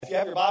If you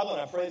have your Bible,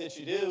 and I pray that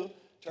you do,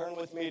 turn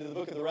with me to the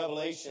book of the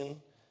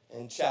Revelation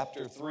in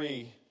chapter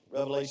 3.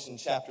 Revelation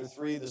chapter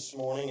 3 this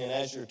morning. And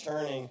as you're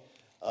turning,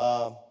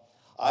 I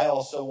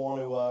also want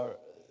to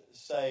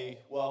say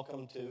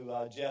welcome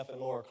to Jeff and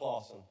Laura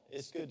Clausen.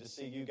 It's good to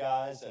see you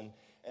guys, and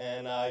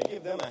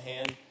give them a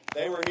hand.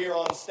 They were here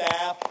on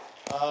staff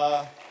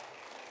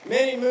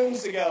many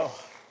moons ago.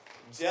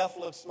 Jeff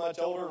looks much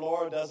older.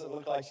 Laura doesn't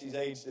look like she's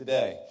aged a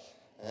day.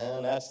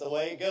 And that's the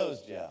way it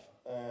goes, Jeff.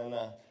 And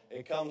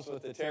it comes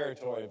with the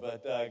territory.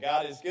 But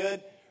God is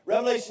good.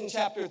 Revelation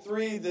chapter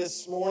 3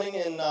 this morning.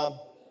 And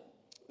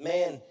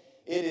man,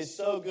 it is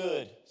so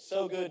good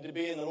to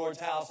be in the Lord's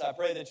house. I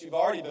pray that you've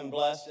already been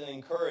blessed and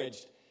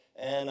encouraged.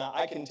 And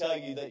I can tell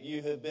you that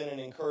you have been an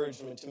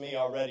encouragement to me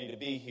already to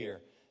be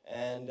here.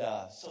 And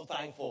so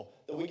thankful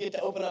that we get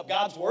to open up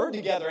God's Word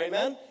together,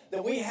 amen?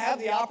 That we have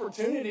the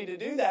opportunity to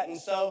do that. And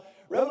so,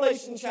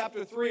 Revelation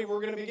chapter 3,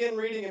 we're going to begin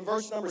reading in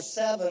verse number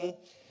 7.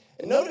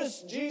 And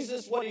notice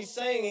Jesus, what he's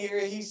saying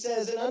here. He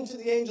says, "And unto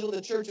the angel of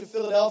the church of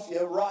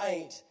Philadelphia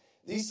write,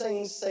 These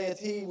things saith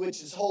he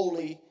which is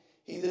holy,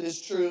 he that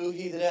is true,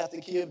 he that hath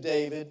the key of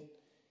David,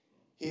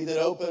 he that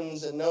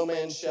opens and no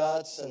man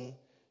shuts, and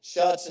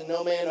shuts and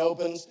no man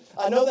opens.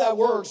 I know thy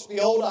works.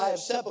 Behold, I have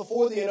set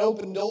before thee an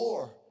open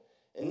door,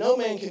 and no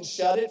man can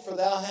shut it, for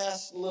thou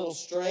hast little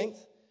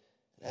strength,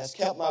 and hast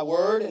kept my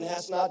word, and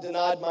hast not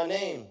denied my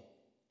name.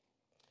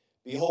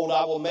 Behold,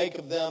 I will make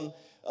of them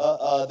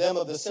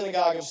of the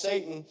synagogue of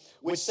Satan,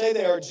 which say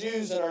they are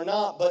Jews and are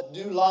not, but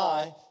do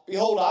lie.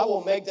 Behold, I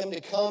will make them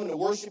to come and to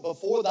worship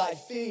before thy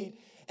feet,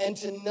 and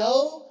to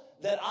know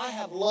that I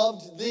have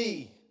loved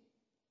thee.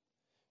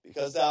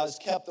 Because thou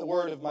hast kept the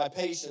word of my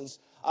patience,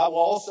 I will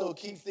also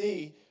keep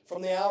thee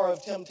from the hour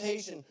of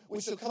temptation,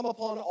 which shall come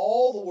upon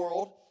all the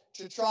world,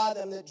 to try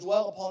them that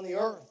dwell upon the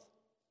earth.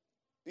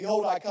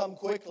 Behold, I come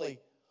quickly.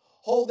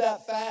 Hold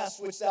that fast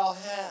which thou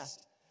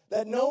hast,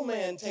 that no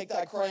man take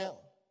thy crown."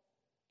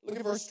 Look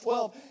at verse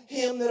 12.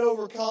 "Him that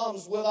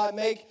overcomes will I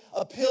make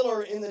a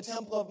pillar in the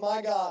temple of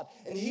my God,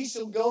 and he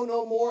shall go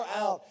no more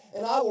out.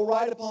 And I will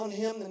write upon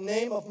him the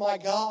name of my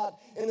God,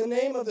 and the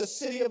name of the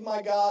city of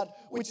my God,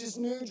 which is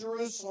New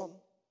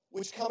Jerusalem,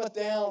 which cometh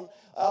down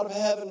out of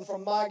heaven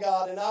from my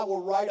God, and I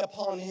will write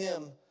upon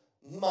him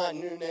my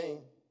new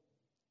name.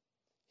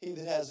 He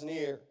that has an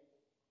ear,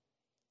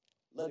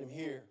 let him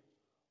hear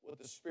what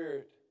the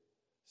Spirit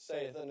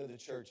saith unto the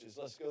churches."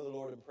 Let's go to the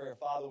Lord in prayer.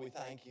 Father, we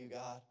thank you,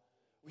 God.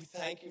 We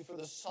thank you for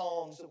the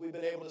songs that we've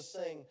been able to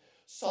sing,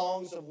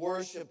 songs of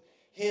worship,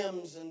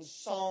 hymns and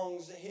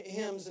songs,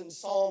 hymns and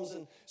psalms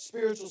and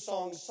spiritual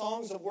songs,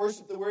 songs of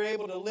worship that we're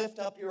able to lift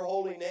up your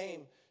holy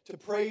name, to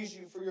praise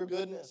you for your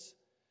goodness,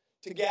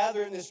 to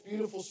gather in this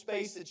beautiful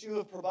space that you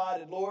have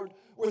provided. Lord,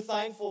 we're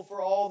thankful for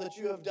all that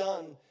you have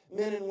done,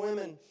 men and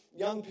women,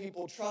 young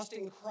people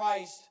trusting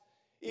Christ,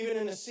 even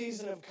in a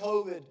season of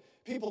COVID,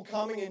 people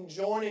coming and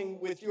joining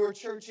with your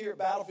church here at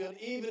Battlefield,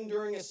 even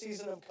during a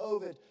season of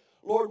COVID.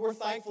 Lord, we're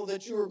thankful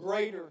that you are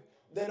greater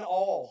than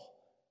all.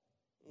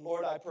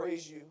 Lord, I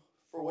praise you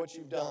for what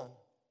you've done.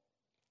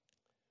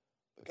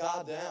 But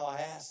God, now I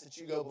ask that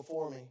you go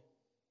before me,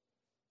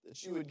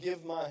 that you would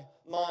give my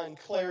mind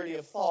clarity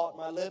of thought,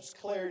 my lips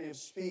clarity of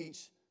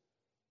speech,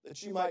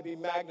 that you might be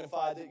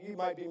magnified, that you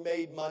might be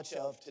made much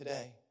of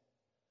today.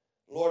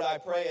 Lord, I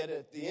pray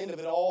at the end of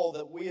it all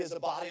that we as a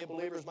body of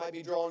believers might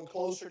be drawn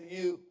closer to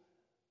you.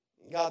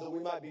 God, that we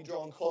might be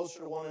drawn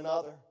closer to one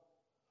another.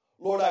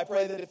 Lord, I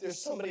pray that if there's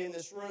somebody in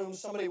this room,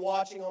 somebody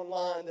watching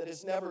online that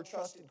has never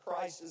trusted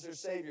Christ as their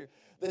Savior,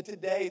 that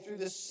today through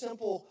this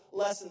simple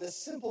lesson,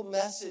 this simple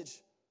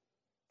message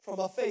from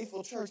a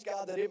faithful church,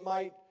 God, that it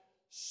might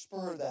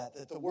spur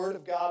that the Word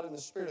of God and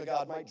the Spirit of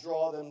God might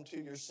draw them to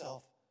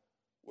yourself,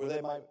 where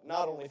they might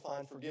not only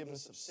find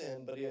forgiveness of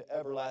sin, but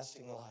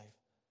everlasting life.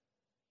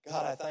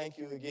 God, I thank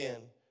you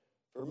again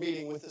for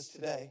meeting with us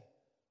today.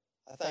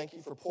 I thank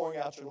you for pouring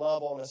out your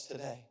love on us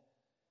today.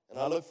 And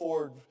I look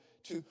forward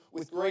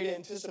with great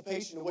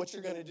anticipation to what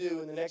you're going to do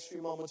in the next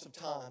few moments of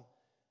time.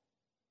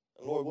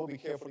 And Lord, we'll be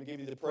careful to give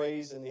you the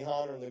praise and the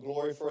honor and the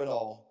glory for it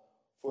all.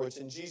 For it's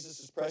in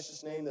Jesus'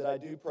 precious name that I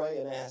do pray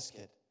and ask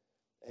it.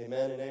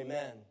 Amen and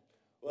amen.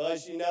 Well,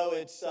 as you know,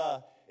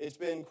 it's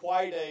been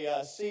quite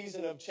a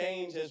season of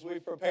change as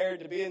we've prepared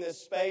to be in this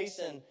space.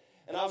 And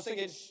I was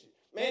thinking,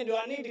 man, do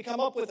I need to come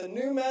up with a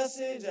new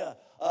message?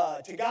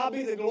 To God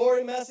be the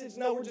glory message?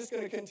 No, we're just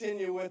going to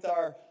continue with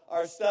our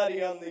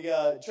study on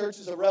the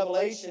churches of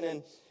Revelation.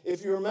 And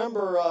if you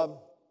remember,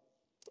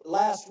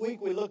 last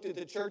week we looked at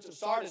the church of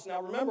Sardis.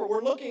 Now remember,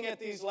 we're looking at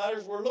these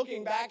letters. We're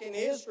looking back in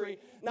history,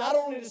 not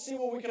only to see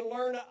what we can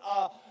learn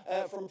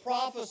from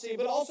prophecy,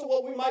 but also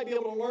what we might be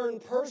able to learn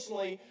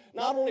personally,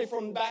 not only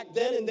from back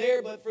then and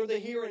there, but for the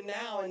here and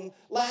now. And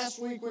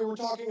last week we were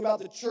talking about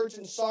the church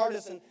in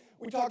Sardis, and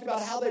we talked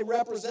about how they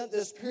represent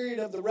this period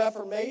of the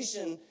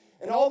Reformation.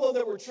 And although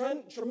there were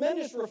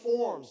tremendous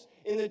reforms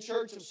in the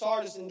church of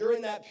Sardis, and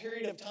during that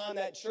period of time,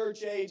 that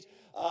church age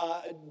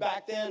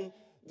back then,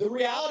 the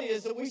reality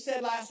is that we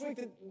said last week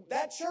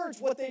that church,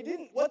 what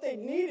they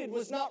needed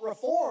was not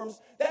reforms.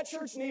 That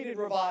church needed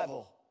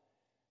revival.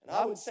 And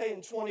I would say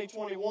in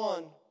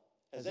 2021,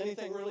 has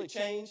anything really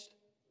changed?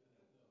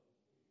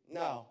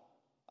 No.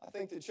 I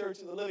think the Church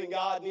of the Living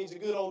God needs a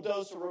good old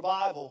dose of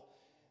revival.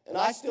 And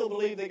I still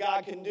believe that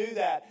God can do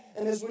that.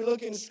 And as we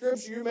look in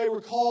Scripture, you may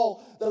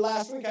recall that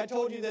last week I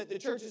told you that the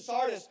church of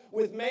Sardis,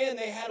 with man,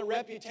 they had a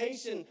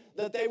reputation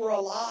that they were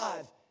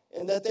alive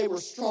and that they were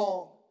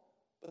strong.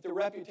 But their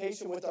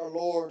reputation with our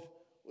Lord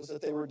was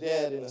that they were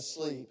dead and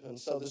asleep. And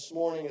so this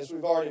morning, as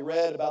we've already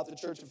read about the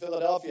Church of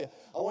Philadelphia,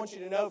 I want you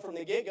to know from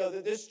the get-go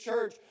that this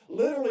church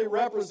literally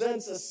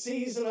represents a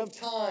season of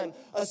time,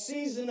 a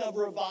season of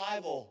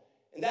revival.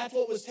 And that's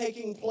what was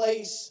taking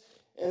place.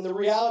 And the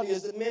reality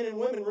is that men and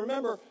women,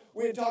 remember,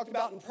 we had talked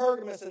about in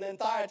Pergamos and then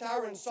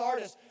Thyatira and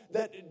Sardis,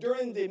 that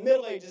during the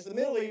Middle Ages, the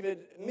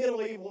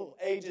medieval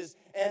ages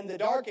and the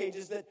Dark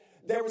Ages, that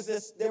there was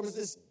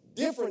this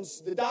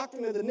difference. The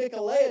doctrine of the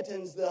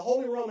Nicolaitans, the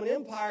Holy Roman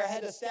Empire,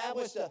 had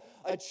established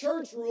a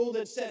church rule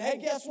that said, hey,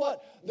 guess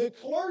what? The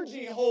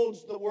clergy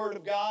holds the Word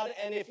of God,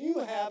 and if you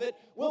have it,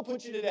 we'll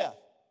put you to death.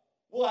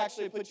 We'll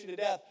actually put you to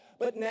death.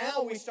 But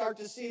now we start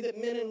to see that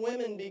men and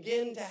women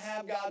begin to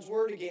have God's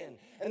Word again.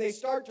 And they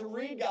start to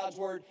read God's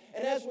Word.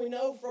 And as we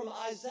know from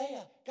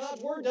Isaiah,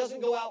 God's Word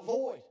doesn't go out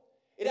void.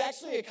 It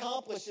actually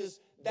accomplishes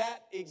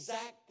that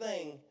exact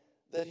thing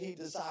that He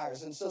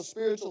desires. And so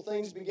spiritual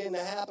things begin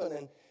to happen.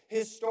 And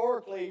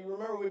historically,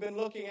 remember we've been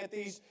looking at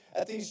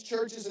these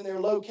churches and their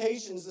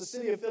locations. The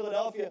city of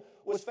Philadelphia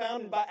was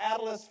founded by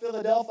Attalus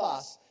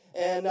Philadelphos.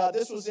 And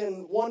this was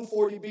in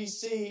 140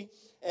 BC.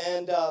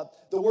 And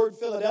the word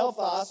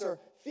Philadelphos, or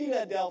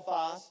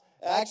Philadelphos,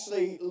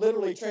 actually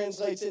literally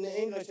translates into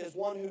English as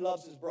one who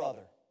loves his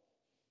brother.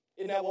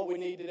 Isn't that what we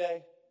need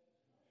today?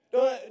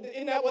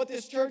 Isn't that what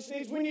this church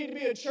needs? We need to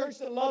be a church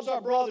that loves our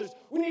brothers.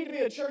 We need to be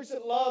a church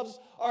that loves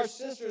our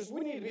sisters.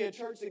 We need to be a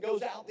church that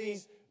goes out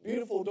these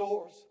beautiful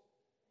doors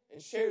and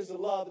shares the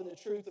love and the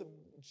truth of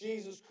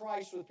Jesus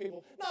Christ with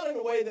people. Not in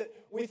a way that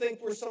we think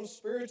we're some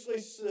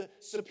spiritually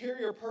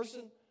superior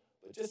person,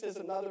 but just as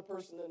another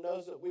person that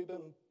knows that we've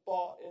been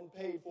bought and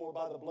paid for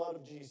by the blood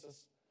of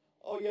Jesus.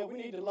 Oh yeah, we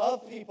need to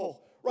love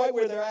people right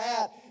where they're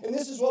at. And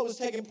this is what was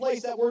taking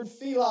place. That word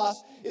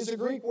philos is a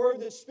Greek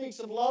word that speaks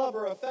of love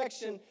or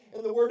affection.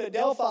 And the word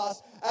adelphos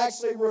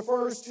actually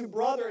refers to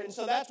brother. And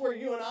so that's where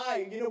you and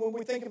I, when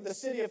we think of the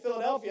city of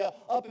Philadelphia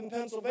up in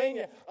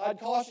Pennsylvania, I'd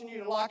caution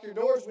you to lock your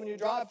doors when you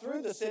drive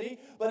through the city.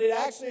 But it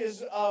actually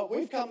is,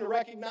 we've come to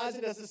recognize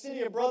it as the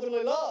city of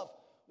brotherly love,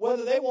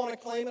 whether they want to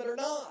claim it or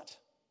not.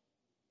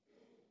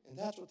 And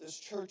that's what this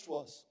church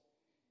was.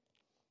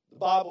 The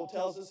Bible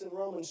tells us in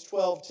Romans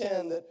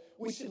 12:10 that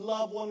we should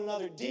love one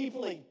another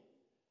deeply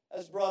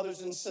as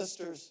brothers and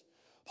sisters.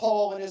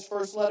 Paul, in his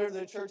first letter to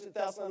the church at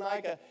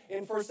Thessalonica,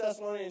 in 1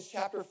 Thessalonians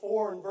chapter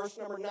 4 and verse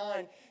number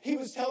 9, he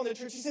was telling the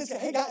church, he says,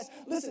 hey guys,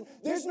 listen,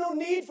 there's no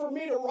need for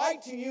me to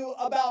write to you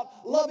about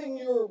loving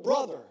your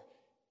brother,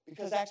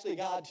 because actually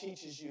God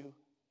teaches you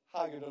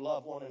how you're to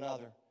love one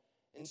another.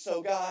 And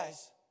so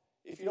guys,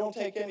 if you don't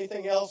take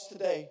anything else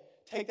today,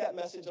 take that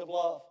message of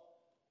love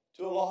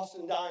to a lost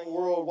and dying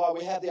world while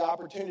we have the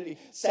opportunity.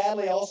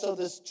 Sadly, also,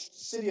 this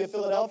city of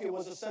Philadelphia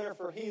was a center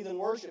for heathen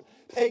worship.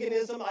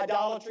 Paganism,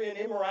 idolatry, and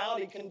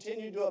immorality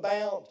continued to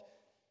abound.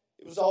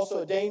 It was also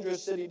a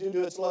dangerous city due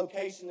to its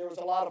location. There was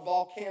a lot of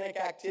volcanic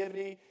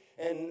activity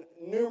and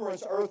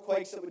numerous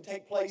earthquakes that would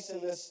take place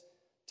in this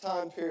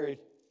time period.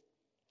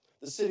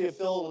 The city of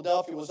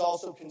Philadelphia was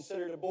also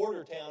considered a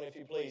border town, if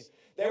you please.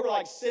 They were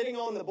like sitting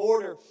on the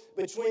border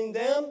between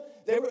them.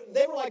 They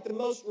were like the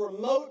most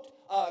remote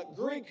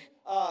Greek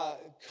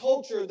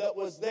culture that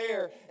was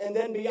there. And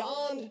then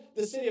beyond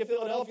the city of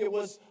Philadelphia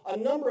was a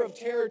number of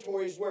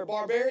territories where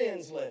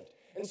barbarians lived.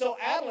 And so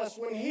Attalus,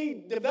 when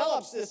he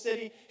develops this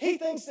city, he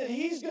thinks that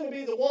he's going to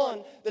be the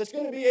one that's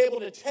going to be able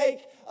to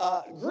take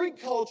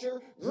Greek culture,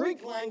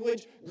 Greek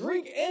language,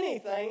 Greek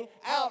anything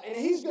out, and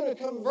he's going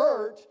to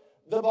convert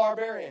the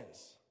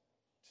barbarians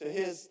to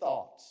his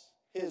thoughts,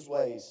 his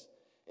ways,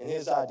 and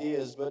his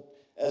ideas. But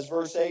as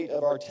verse 8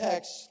 of our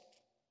text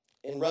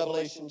in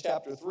Revelation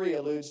chapter 3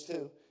 alludes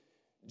to,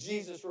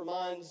 Jesus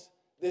reminds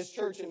this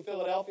church in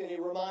Philadelphia, and he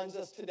reminds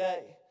us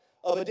today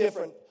of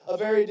a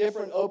very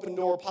different open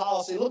door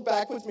policy. Look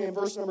back with me in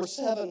verse number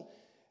 7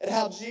 at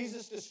how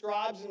Jesus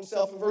describes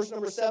himself in verse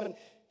number 7.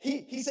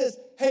 He says,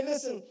 hey,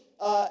 listen,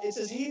 it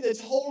says, he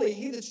that's holy,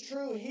 he that's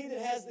true, he that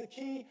has the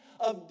key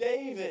of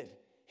David.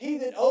 He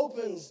that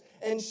opens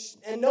and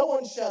no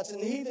one shuts,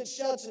 and he that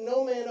shuts and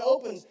no man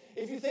opens.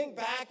 If you think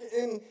back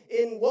in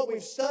what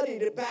we've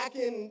studied, back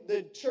in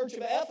the church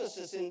of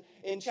Ephesus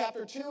in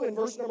chapter 2 and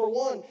verse number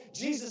 1,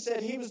 Jesus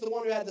said he was the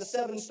one who had the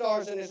 7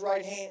 stars in his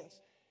right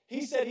hands.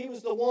 He said he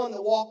was the one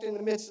that walked in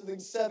the midst of the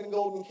 7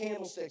 golden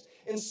candlesticks.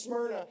 In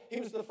Smyrna, he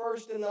was the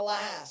first and the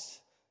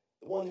last,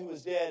 the one who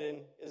was dead and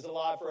is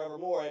alive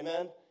forevermore.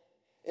 Amen?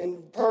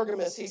 In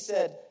Pergamos, he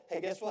said,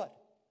 hey, guess what?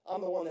 I'm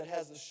the one that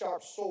has the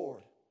sharp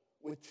sword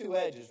with 2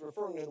 edges,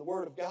 referring to the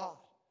Word of God.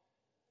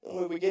 And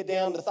when we get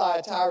down to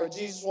Thyatira,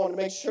 Jesus wanted to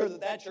make sure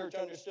that church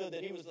understood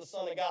that he was the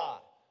Son of God.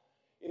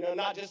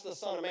 Not just the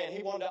Son of Man.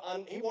 He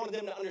wanted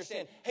them to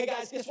understand, hey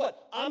guys, guess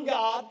what? I'm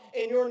God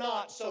and you're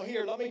not. So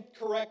here, let me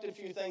correct a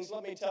few things.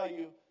 Let me tell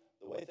you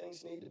the way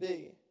things need to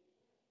be.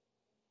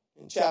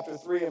 In chapter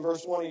 3 and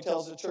verse 1, he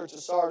tells the church of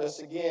Sardis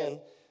again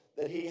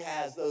that he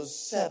has those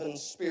 7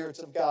 spirits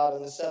of God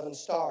and the 7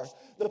 stars.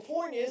 The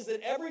point is that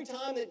every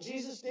time that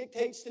Jesus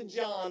dictates to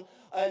John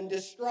and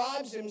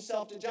describes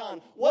himself to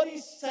John, what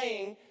he's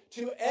saying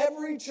to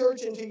every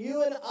church and to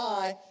you and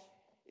I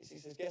is he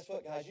says, guess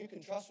what, guys? You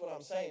can trust what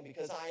I'm saying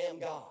because I am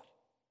God.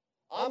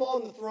 I'm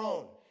on the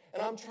throne,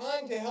 and I'm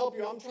trying to help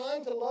you. I'm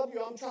trying to love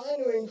you. I'm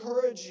trying to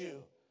encourage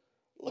you.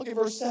 Look at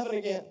verse 7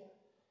 again.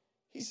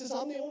 He says,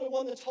 I'm the only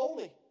one that's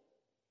holy.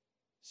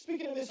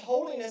 Speaking of his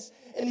holiness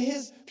and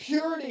his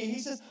purity, he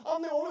says,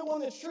 I'm the only one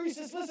that's true. He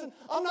says, listen,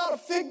 I'm not a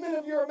figment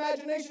of your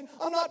imagination.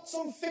 I'm not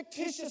some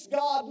fictitious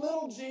God,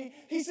 little g.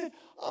 He said,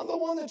 I'm the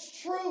one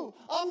that's true.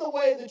 I'm the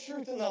way, the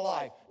truth, and the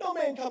life. No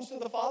man comes to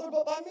the Father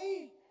but by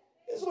me.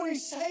 Is what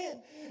he's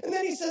saying. And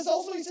then he says,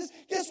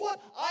 guess what?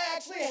 I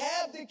actually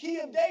have the key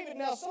of David.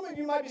 Now, some of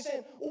you might be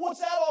saying, well, what's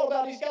that all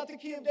about? He's got the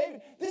key of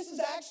David. This is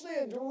actually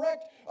a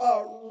direct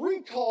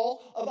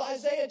recall of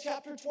Isaiah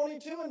chapter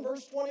 22 and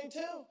verse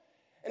 22.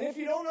 And if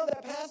you don't know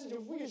that passage,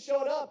 if we could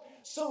show it up.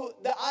 So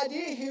the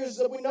idea here is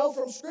that we know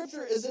from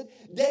Scripture is that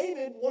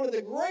David, one of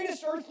the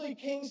greatest earthly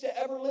kings to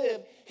ever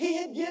live, he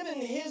had given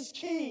his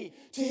key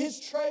to his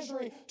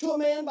treasury to a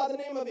man by the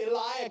name of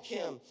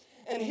Eliakim.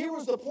 And here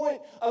was the point.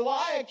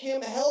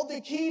 Eliakim held the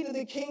key to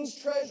the king's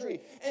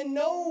treasury. And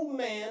no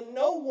man,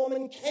 no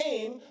woman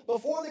came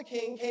before the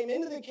king, came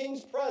into the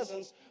king's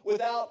presence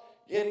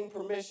without getting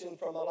permission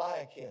from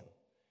Eliakim.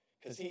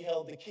 Because he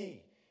held the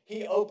key.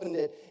 He opened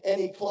it and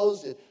he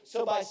closed it.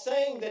 So by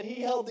saying that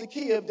he held the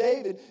key of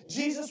David,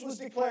 Jesus was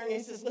declaring,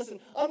 he says, listen,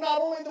 I'm not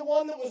only the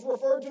one that was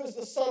referred to as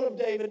the son of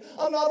David.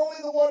 I'm not only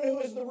the one who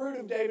is the root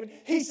of David.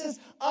 He says,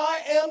 I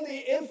am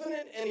the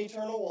infinite and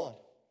eternal one.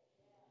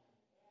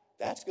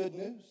 That's good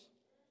news.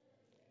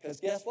 Because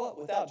guess what?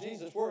 Without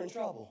Jesus, we're in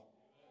trouble.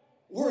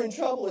 We're in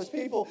trouble as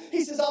people.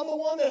 He says, I'm the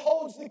one that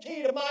holds the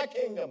key to my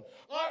kingdom.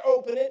 I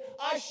open it.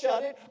 I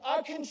shut it.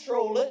 I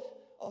control it.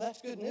 Oh,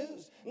 that's good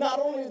news. Not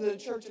only to the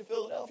church of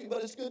Philadelphia,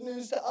 but it's good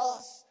news to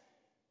us.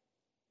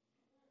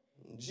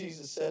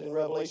 Jesus said in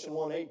Revelation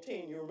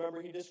 1:18, you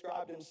remember he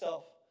described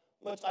himself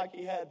much like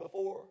he had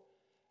before,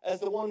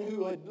 as the one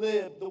who had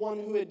lived, the one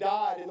who had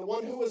died, and the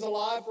one who was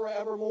alive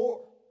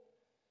forevermore.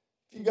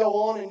 If you go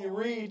on and you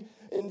read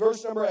in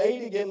verse number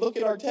 8 again, look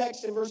at our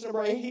text in verse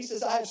number 8, he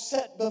says, I have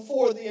set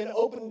before thee an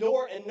open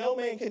door, and no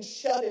man can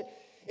shut it.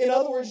 In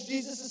other words,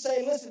 Jesus is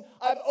saying, listen,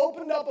 I've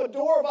opened up a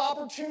door of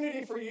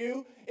opportunity for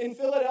you in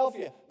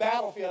Philadelphia.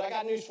 Battlefield, I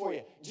got news for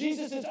you.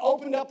 Jesus has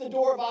opened up the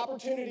door of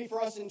opportunity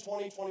for us in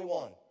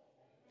 2021.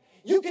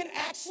 You can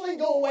actually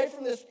go away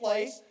from this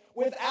place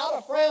without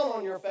a frown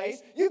on your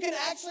face. You can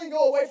actually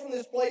go away from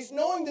this place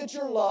knowing that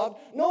you're loved,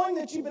 knowing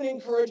that you've been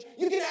encouraged.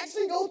 You can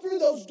actually go through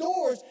those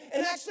doors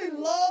and actually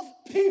love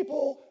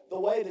people the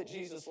way that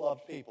Jesus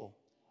loved people.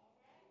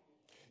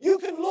 You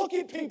can look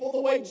at people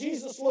the way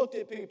Jesus looked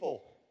at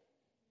people.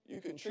 You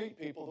can treat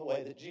people the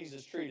way that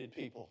Jesus treated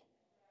people.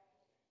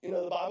 You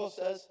know, the Bible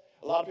says,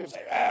 a lot of people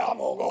say, I'm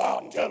going to go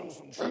out and tell them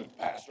some truth,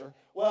 Pastor.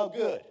 Well,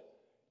 good.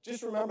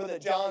 Just remember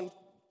that John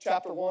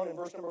chapter 1 and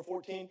verse number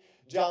 14,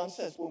 John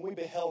says, when we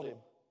beheld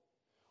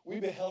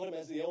him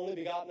as the only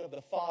begotten of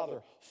the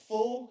Father,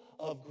 full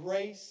of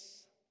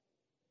grace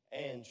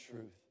and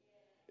truth.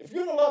 If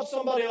you're going to love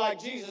somebody like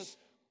Jesus,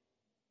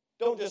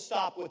 don't just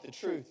stop with the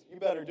truth. You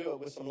better do it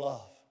with some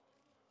love.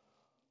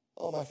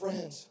 Oh, my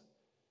friends,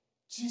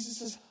 Jesus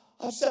says,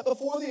 I've set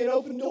before thee an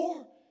open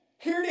door.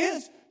 Here it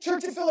is,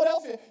 Church of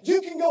Philadelphia.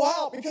 You can go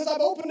out because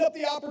I've opened up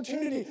the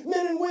opportunity.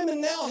 Men and women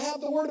now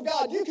have the Word of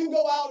God. You can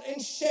go out and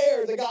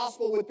share the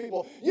gospel with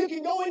people. You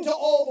can go into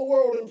all the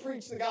world and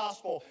preach the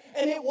gospel.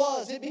 And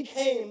it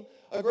became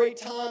a great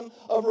time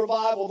of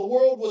revival. The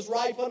world was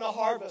ripe unto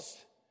harvest.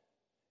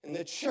 And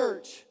the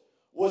church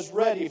was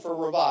ready for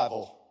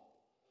revival.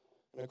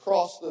 And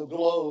across the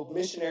globe,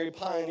 missionary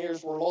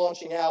pioneers were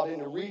launching out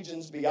into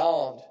regions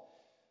beyond.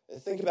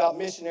 Think about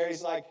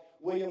missionaries like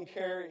William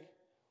Carey.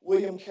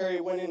 William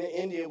Carey went into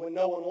India when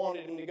no one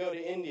wanted him to go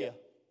to India.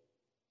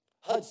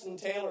 Hudson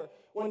Taylor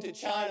went to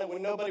China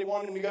when nobody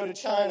wanted him to go to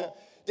China.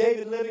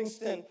 David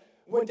Livingstone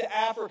went to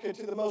Africa,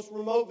 to the most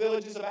remote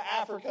villages of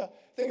Africa.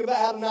 Think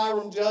about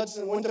Adoniram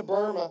Judson went to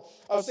Burma.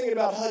 I was thinking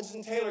about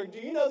Hudson Taylor. Do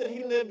you know that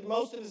he lived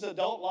most of his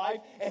adult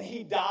life and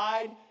he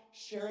died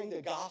sharing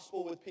the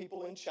gospel with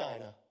people in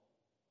China?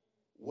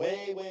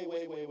 Way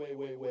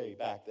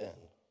back then,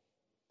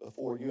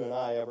 before you and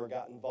I ever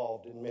got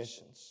involved in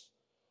missions.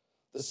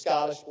 The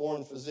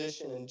Scottish-born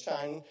physician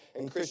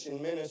and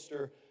Christian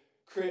minister,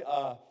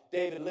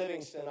 David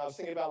Livingstone. I was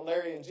thinking about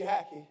Larry and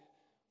Jackie.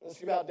 I was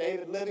thinking about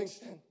David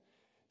Livingstone.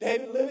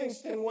 David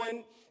Livingstone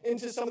went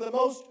into some of the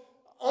most,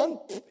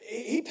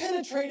 he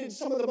penetrated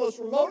some of the most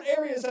remote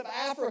areas of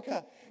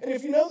Africa. And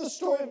if you know the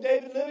story of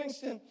David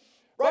Livingstone,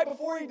 right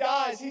before he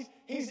dies,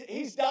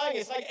 he's dying.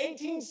 It's like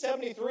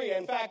 1873.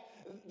 In fact,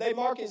 they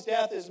mark his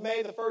death as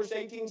May the 1st,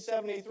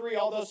 1873,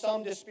 although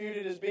some dispute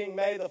it as being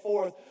May the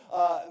 4th.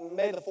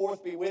 May the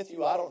 4th be with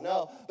you, I don't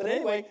know. But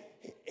anyway,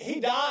 he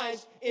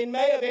dies in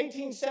May of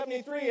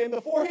 1873, and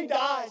before he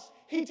dies,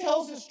 he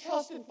tells his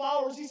trusted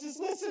followers, he says,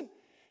 listen,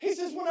 he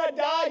says, when I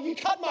die, you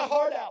cut my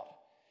heart out.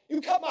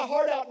 You cut my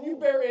heart out and you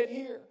bury it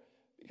here,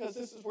 because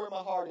this is where my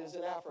heart is,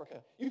 in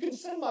Africa. You can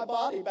send my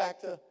body back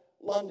to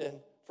London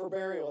for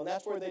burial, and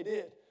that's where they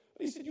did.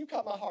 But he said, you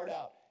cut my heart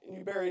out and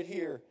you bury it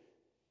here.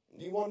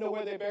 Do you want to know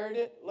where they buried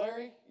it,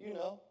 Larry? You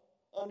know,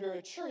 under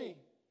a tree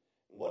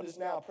in what is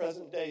now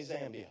present-day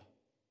Zambia.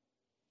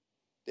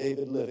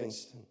 David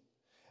Livingstone.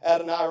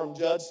 Adoniram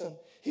Judson,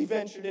 he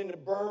ventured into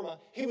Burma.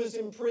 He was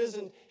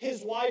imprisoned.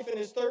 His wife and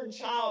his third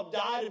child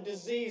died of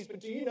disease.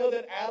 But do you know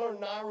that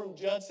Adoniram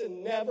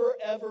Judson never,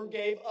 ever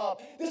gave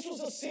up? This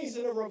was a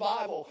season of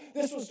revival.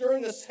 This was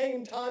during the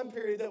same time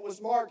period that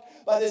was marked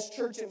by this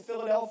church in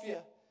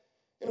Philadelphia.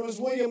 And it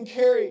was William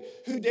Carey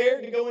who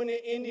dared to go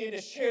into India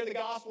to share the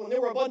gospel. And there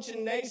were a bunch of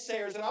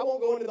naysayers, and I won't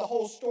go into the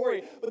whole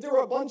story, but there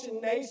were a bunch of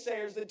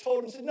naysayers that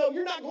told him, said, no,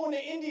 you're not going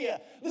to India.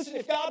 Listen,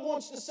 if God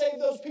wants to save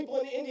those people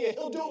in India,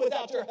 he'll do it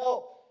without your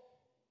help.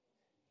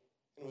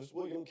 And it was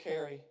William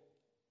Carey.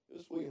 It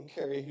was William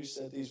Carey who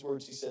said these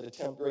words. He said,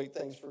 attempt great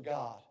things for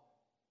God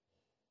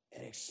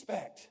and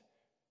expect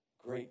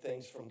great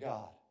things from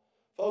God.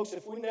 Folks,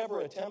 if we never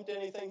attempt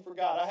anything for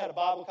God, I had a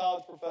Bible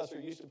college professor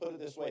who used to put it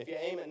this way: if you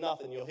aim at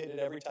nothing, you'll hit it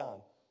every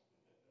time.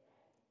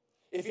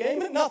 If you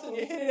aim at nothing,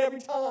 you hit it every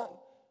time.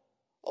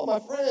 Oh, my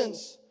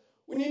friends,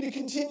 we need to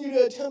continue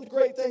to attempt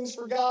great things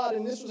for God,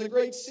 and this was a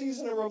great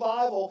season of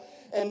revival.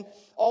 And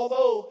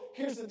although,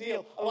 here's the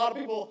deal, a lot of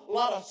people, a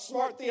lot of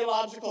smart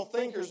theological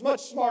thinkers, much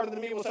smarter than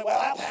me, will say,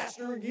 well,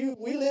 Pastor,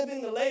 we live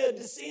in the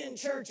Laodicean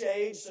church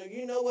age, so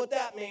you know what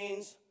that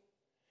means.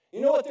 You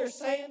know what they're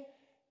saying?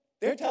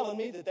 They're telling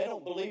me that they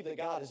don't believe that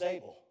God is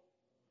able.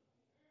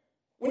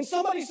 When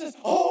somebody says,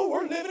 oh,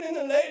 we're living in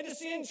the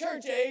Laodicean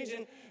church age,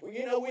 and,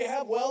 you know, we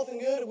have wealth and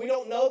good, and we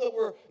don't know that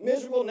we're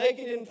miserable,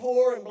 naked, and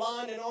poor, and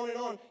blind, and on and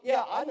on.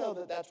 Yeah, I know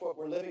that that's what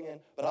we're living in,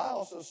 but I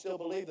also still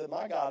believe that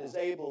my God is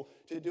able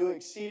to do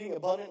exceeding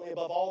abundantly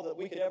above all that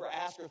we could ever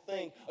ask or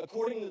think,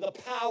 according to the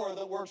power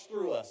that works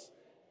through us.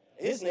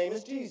 His name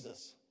is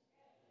Jesus.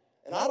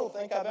 And I don't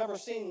think I've ever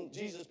seen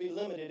Jesus be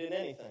limited in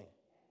anything.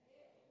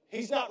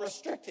 He's not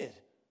restricted.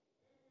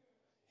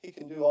 He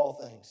can do all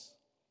things.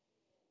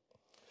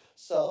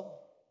 So,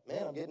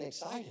 man, I'm getting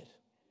excited.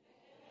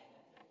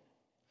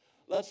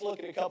 Let's look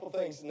at a couple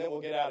things and then we'll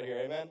get out of here,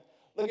 amen?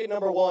 Look at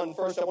number 1.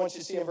 First, I want you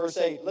to see in verse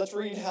 8. Let's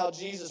read how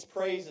Jesus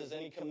praises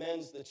and he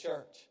commends the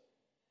church.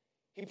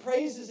 He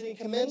praises and he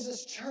commends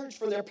this church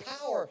for their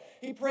power.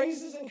 He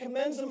praises and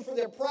commends them for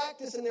their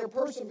practice and their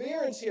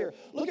perseverance here.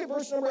 Look at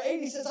verse number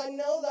 8. He says, I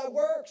know thy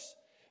works.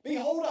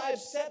 Behold, I have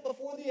set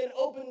before thee an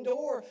open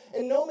door,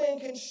 and no man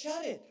can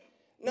shut it.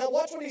 Now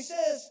watch what he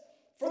says.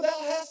 For thou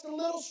hast a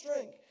little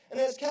strength, and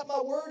hast kept my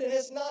word, and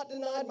hast not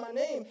denied my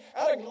name.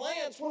 At a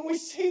glance, when we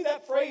see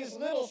that phrase,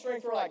 little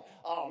strength, we're like,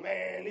 oh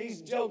man,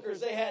 these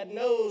jokers, they had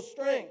no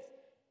strength.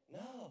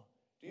 No.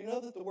 Do you know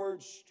that the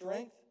word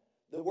strength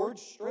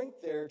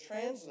there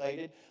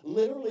translated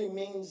literally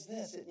means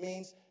this. It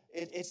means,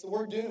 it's the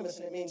word dunamis,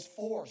 and it means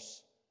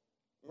force,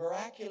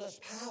 miraculous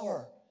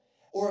power,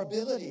 or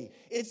ability.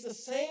 It's the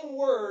same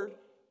word,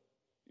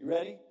 you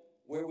ready,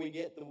 where we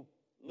get the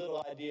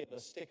little idea of a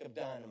stick of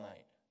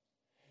dynamite.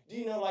 Do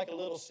you know, like a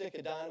little stick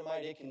of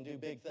dynamite, it can do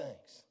big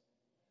things?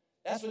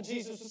 That's what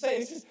Jesus was saying.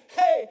 He says,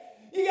 hey,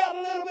 you got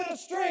a little bit of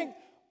strength,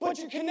 but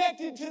you're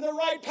connected to the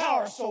right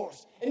power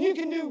source. And you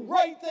can do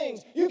great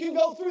things. You can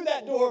go through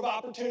that door of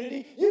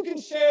opportunity. You can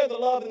share the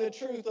love and the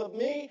truth of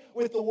me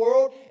with the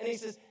world. And he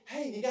says,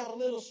 hey, you got a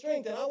little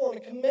strength, and I want to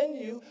commend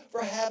you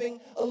for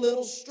having a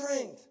little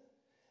strength.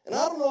 And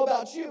I don't know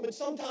about you, but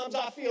sometimes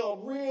I feel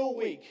real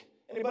weak.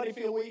 Anybody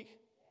feel weak?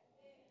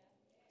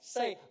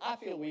 Say, I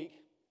feel weak.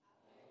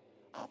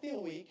 I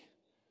feel weak.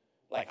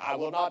 Like, I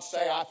will not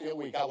say I feel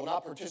weak. I will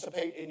not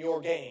participate in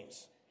your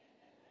games.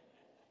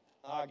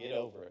 I'll get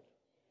over it.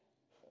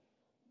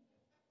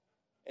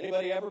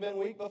 Anybody ever been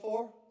weak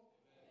before?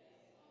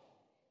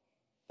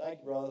 Thank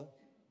you, brother.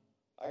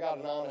 I got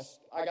an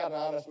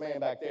honest man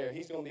back there.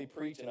 He's going to be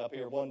preaching up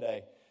here one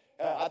day.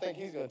 I think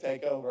he's going to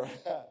take over.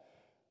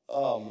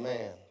 Oh,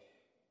 man.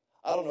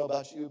 I don't know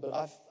about you, but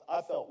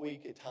I felt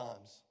weak at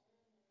times.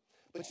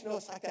 But you know,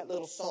 it's like that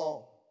little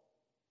song.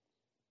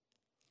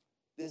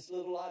 This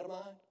little light of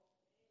mine.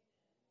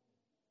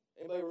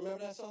 Anybody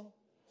remember that song?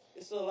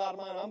 This little light of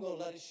mine, I'm going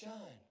to let it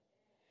shine.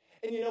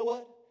 And you know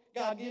what?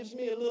 God gives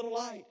me a little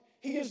light.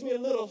 He gives me a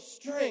little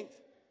strength.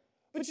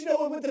 But you know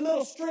what? With a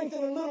little strength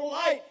and a little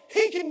light,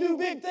 he can do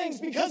big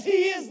things because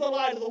he is the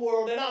light of the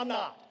world and I'm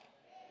not.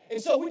 And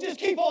so we just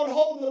keep on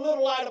holding the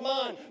little light of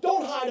mine.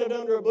 Don't hide it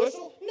under a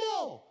bushel.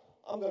 No,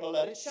 I'm going to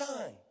let it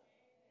shine.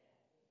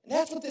 And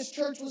that's what this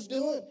church was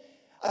doing.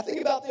 I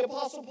think about the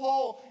Apostle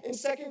Paul in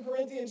 2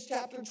 Corinthians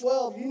chapter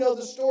 12. You know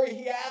the story.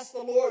 He asked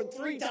the Lord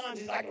 3 times.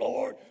 He's like,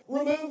 Lord,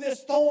 remove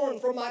this thorn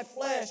from my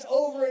flesh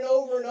over and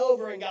over and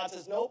over. And God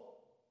says, nope.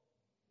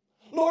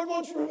 Lord,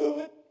 won't you remove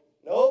it?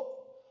 Nope.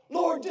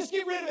 Lord, just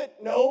get rid of it.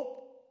 Nope.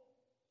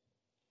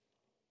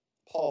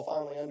 Paul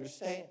finally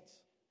understands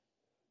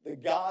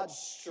that God's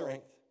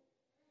strength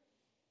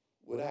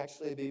would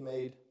actually be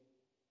made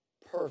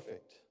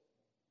perfect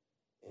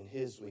in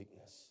his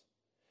weakness.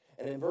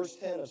 And in verse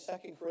 10 of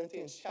 2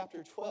 Corinthians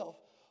chapter 12,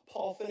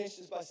 Paul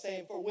finishes by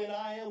saying, for when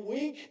I am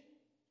weak,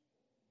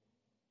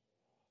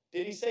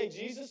 did he say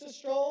Jesus is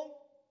strong?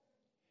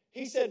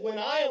 He said, when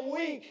I am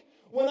weak,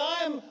 when I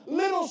am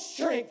little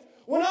strength,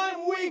 when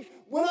I'm weak,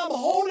 when I'm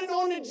holding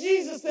on to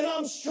Jesus, then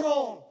I'm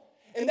strong.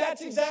 And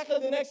that's exactly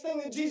the next thing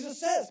that Jesus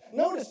says.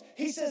 Notice,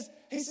 he says,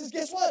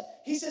 guess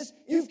what? He says,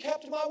 you've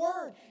kept my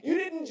word. You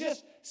didn't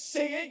just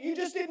see it. You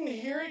just didn't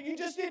hear it. You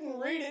just didn't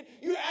read it.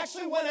 You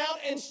actually went out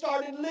and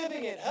started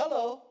living it.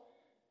 Hello.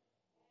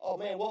 Oh,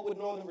 man, what would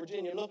Northern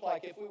Virginia look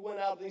like if we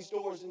went out these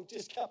doors and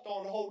just kept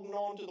on holding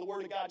on to the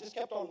word of God, just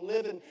kept on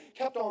living,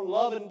 kept on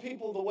loving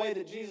people the way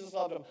that Jesus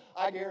loved them?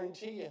 I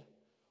guarantee you,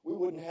 we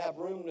wouldn't have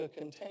room to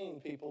contain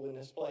people in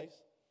this place.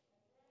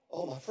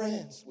 Oh, my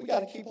friends, we got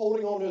to keep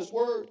holding on to his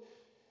word.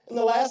 And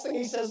the last thing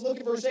he says, look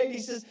at verse 8, he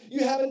says,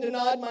 you haven't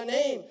denied my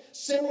name.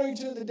 Similar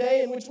to the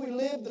day in which we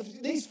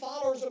lived, these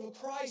followers of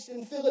Christ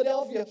in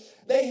Philadelphia,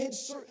 they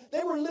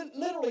were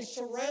literally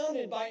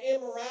surrounded by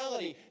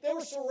immorality. They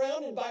were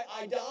surrounded by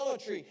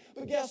idolatry.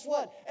 But guess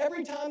what?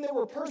 Every time they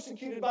were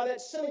persecuted by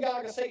that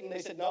synagogue of Satan,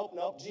 they said,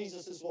 nope,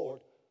 Jesus is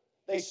Lord.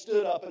 They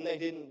stood up and they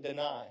didn't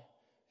deny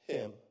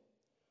him.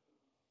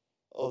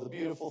 Oh, the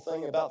beautiful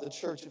thing about the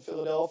church of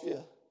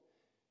Philadelphia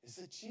is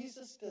that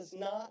Jesus does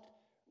not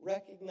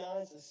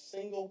recognize a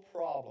single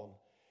problem.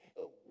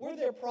 Were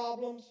there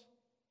problems?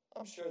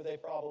 I'm sure they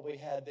probably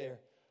had their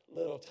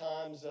little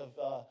times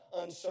of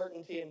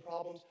uncertainty and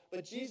problems,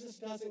 but Jesus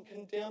doesn't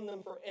condemn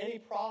them for any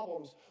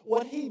problems.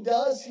 What he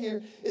does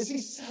here is he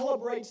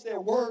celebrates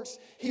their works.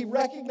 He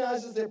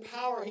recognizes their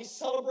power. He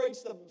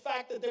celebrates the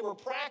fact that they were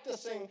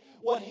practicing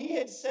what he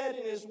had said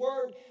in his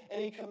word,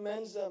 and he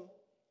commends them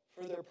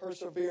for their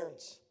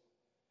perseverance.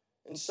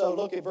 And so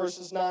look at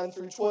verses 9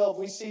 through 12.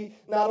 We see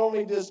not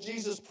only does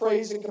Jesus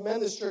praise and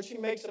commend this church, he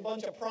makes a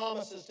bunch of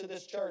promises to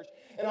this church.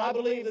 And I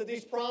believe that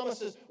these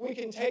promises, we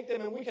can take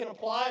them and we can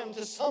apply them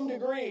to some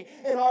degree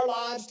in our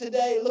lives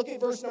today. Look at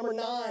verse number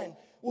 9.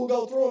 We'll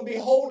go through and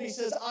behold, he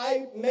says,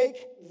 I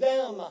make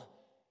them.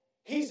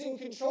 He's in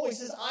control. He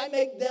says, I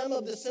make them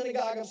of the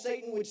synagogue of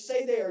Satan, which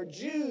say they are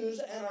Jews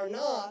and are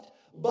not,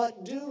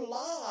 but do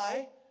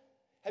lie.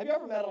 Have you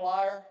ever met a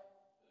liar?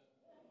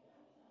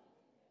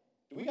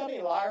 Do we got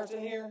any liars in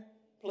here?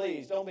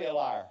 Please, don't be a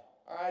liar.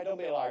 All right, don't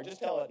be a liar.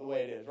 Just tell it the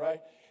way it is, right?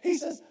 He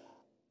says,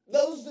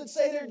 those that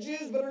say they're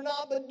Jews but are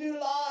not, but do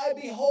lie,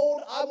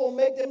 behold, I will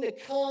make them to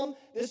come.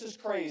 This is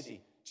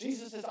crazy.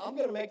 Jesus says, I'm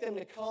going to make them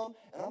to come,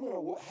 and I'm going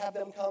to have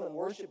them come and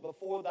worship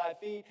before thy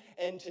feet,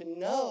 and to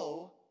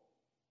know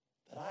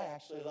that I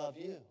actually love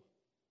you.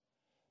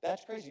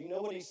 That's crazy. You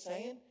know what he's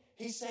saying?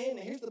 He's saying,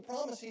 here's the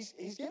promise he's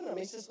giving them.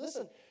 He says,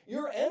 listen,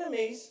 your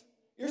enemies,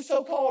 your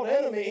so-called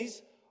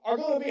enemies, are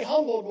going to be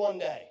humbled one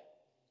day.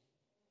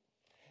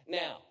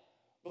 Now,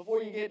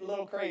 before you get a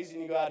little crazy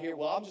and you go out here,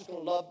 well, I'm just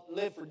going to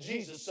live for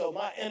Jesus so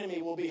my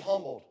enemy will be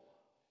humbled.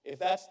 If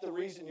that's the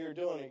reason you're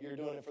doing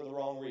it for the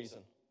wrong reason.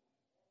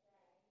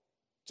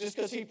 Just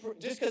because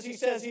he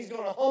says he's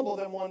going to humble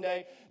them one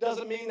day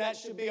doesn't mean that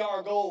should be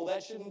our goal.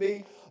 That shouldn't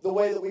be the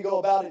way that we go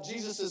about it.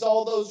 Jesus says,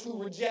 all those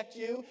who reject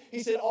you,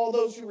 he said, all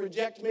those who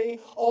reject me,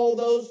 all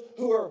those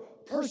who are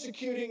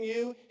persecuting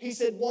you, he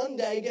said, one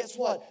day, guess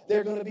what?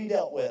 They're going to be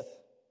dealt with.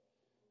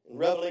 In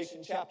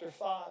Revelation chapter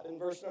 5 and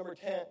verse number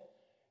 10,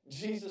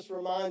 Jesus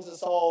reminds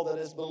us all that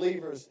as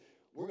believers,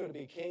 we're going to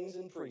be kings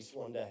and priests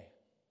one day.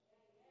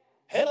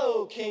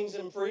 Hello, kings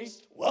and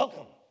priests.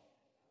 Welcome.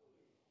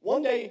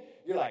 One day,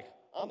 you're like,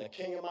 I'm the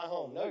king of my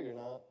home. No, you're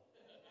not.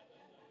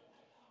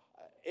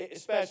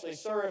 Especially,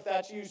 sir, if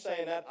that's you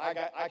saying that,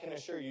 I can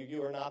assure you,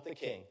 you are not the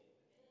king.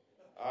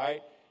 All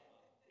right?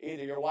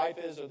 Either your wife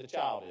is or the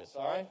child is,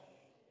 all right?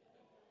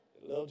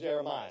 Little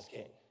Jeremiah's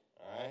king.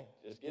 All right,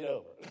 just get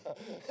over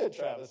it.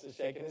 Travis is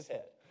shaking his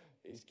head.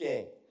 He's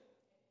king.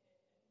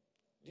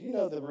 Do you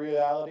know the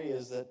reality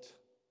is that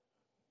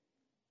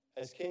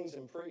as kings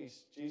and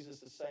priests,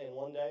 Jesus is saying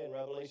one day in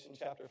Revelation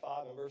chapter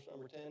 5 and verse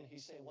number 10,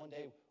 he's saying one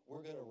day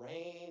we're going to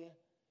reign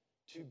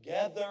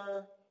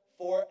together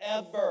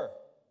forever.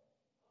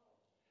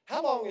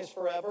 How long is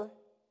forever?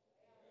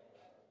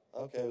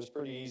 Okay, it was a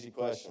pretty easy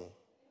question.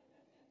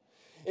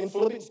 In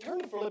Philippians, turn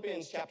to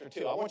Philippians chapter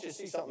 2. I want you to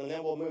see something and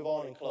then we'll move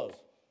on and close.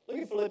 Look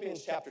at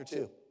Philippians chapter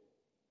 2.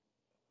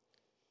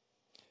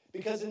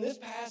 Because in this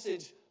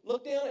passage,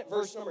 look down at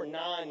verse number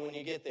 9 when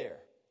you get there.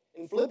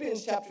 In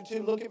Philippians chapter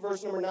 2, look at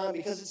verse number 9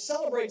 because it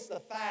celebrates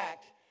the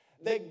fact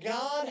that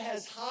God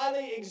has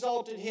highly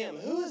exalted him.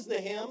 Who is the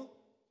him?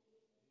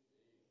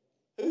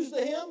 Who's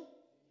the him?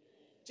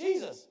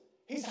 Jesus.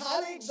 He's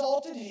highly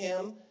exalted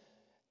him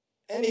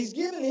And he's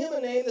given him a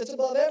name that's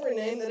above every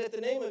name, that at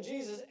the name of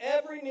Jesus,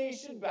 every knee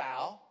should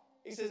bow.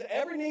 He says,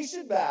 every knee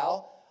should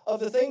bow of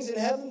the things in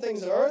heaven,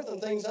 things on earth,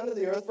 and things under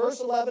the earth.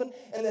 Verse 11,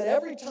 and that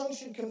every tongue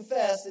should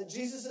confess that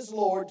Jesus is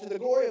Lord to the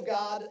glory of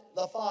God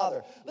the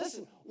Father.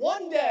 Listen,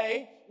 one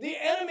day, the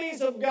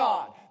enemies of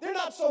God, they're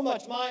not so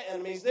much my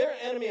enemies, they're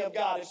enemy of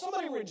God. If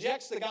somebody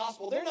rejects the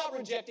gospel, they're not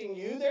rejecting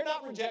you, they're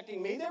not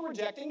rejecting me, they're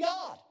rejecting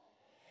God.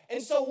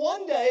 And so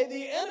one day,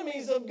 the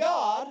enemies of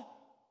God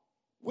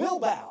will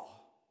bow.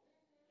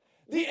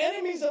 The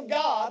enemies of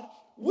God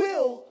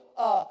will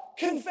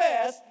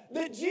confess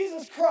that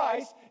Jesus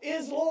Christ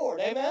is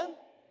Lord. Amen?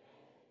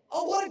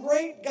 Oh, what a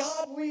great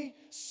God we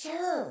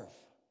serve.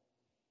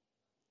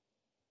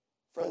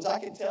 Friends, I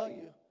can tell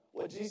you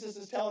what Jesus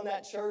is telling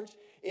that church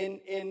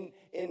in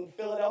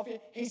Philadelphia.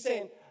 He's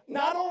saying,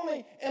 not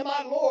only am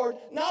I Lord,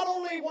 not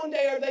only one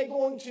day are they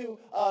going to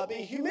be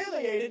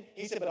humiliated,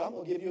 he said, but I'm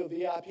going to give you a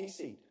VIP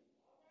seat.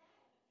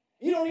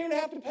 You don't even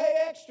have to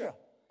pay extra.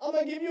 I'm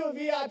going to give you a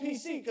VIP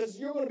seat because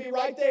you're going to be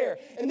right there.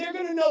 And they're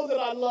going to know that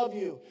I love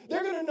you.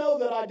 They're going to know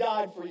that I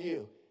died for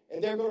you.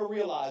 And they're going to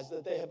realize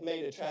that they have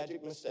made a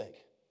tragic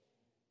mistake.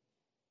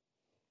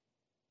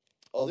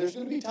 Oh, there's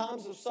going to be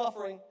times of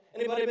suffering.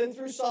 Anybody been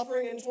through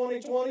suffering in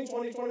 2020,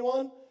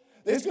 2021?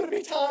 There's going to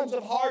be times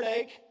of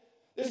heartache.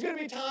 There's going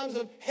to be times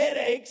of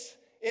headaches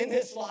in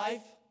this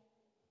life.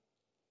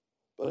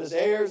 But as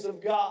heirs of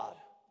God,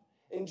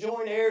 and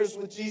joint heirs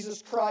with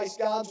Jesus Christ,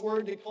 God's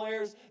word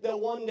declares that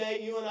one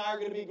day you and I are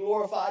going to be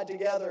glorified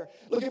together.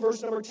 Look at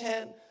verse number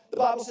 10. The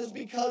Bible says,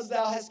 because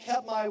thou hast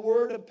kept my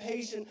word of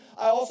patience,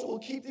 I also will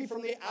keep thee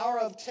from the hour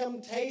of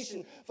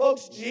temptation.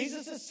 Folks,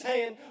 Jesus is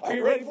saying, are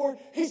you ready for it?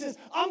 He says,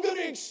 I'm going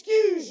to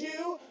excuse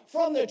you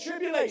from the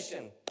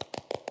tribulation.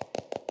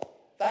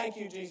 Thank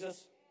you,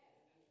 Jesus.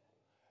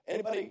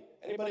 Anybody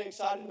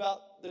excited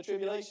about the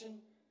tribulation?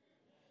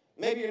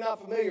 Maybe you're not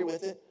familiar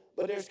with it.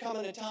 But there's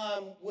coming a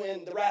time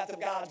when the wrath of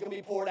God is going to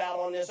be poured out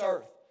on this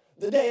earth.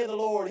 The day of the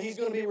Lord, he's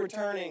going to be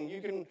returning.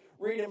 You can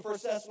read in 1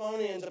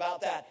 Thessalonians about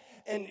that.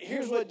 And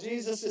here's what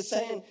Jesus is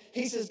saying.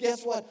 He says,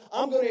 guess what?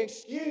 I'm going to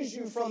excuse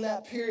you from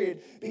that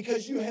period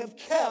because you have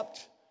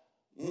kept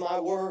my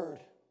word.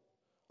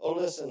 Oh,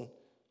 listen,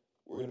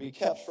 we're going to be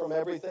kept from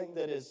everything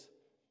that is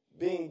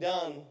being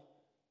done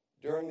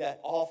during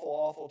that awful,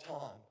 awful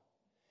time.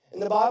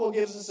 And the Bible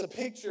gives us a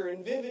picture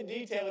in vivid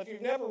detail. If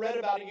you've never read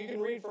about it, you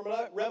can read from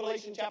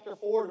Revelation chapter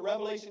 4 to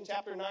Revelation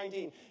chapter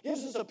 19. It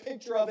gives us a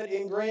picture of it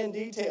in grand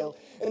detail.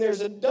 And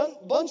there's a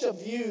bunch of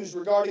views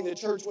regarding the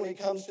church when it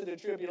comes to the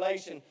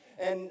tribulation.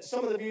 And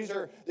some of the views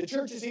are the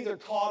church is either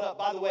caught up.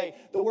 By the way,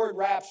 the word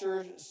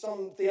rapture,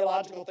 some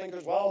theological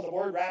thinkers, well, the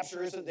word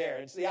rapture isn't there.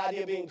 It's the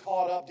idea of being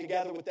caught up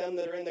together with them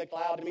that are in the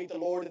cloud to meet the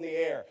Lord in the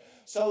air.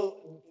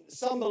 So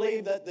some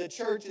believe that the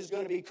church is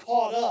going to be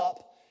caught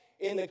up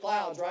in the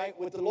clouds, right,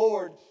 with the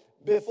Lord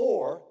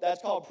before.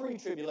 That's called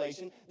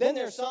pre-tribulation. Then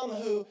there's some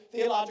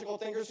theological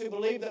thinkers who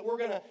believe that we're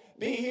going to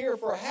be here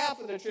for half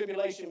of the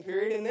tribulation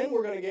period, and then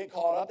we're going to get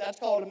caught up. That's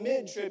called a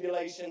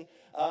mid-tribulation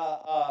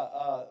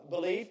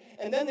belief.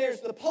 And then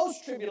there's the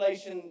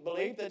post-tribulation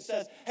belief that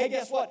says, hey,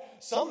 guess what?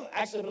 Some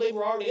actually believe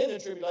we're already in the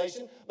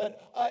tribulation,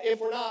 but if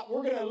we're not,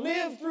 we're going to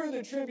live through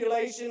the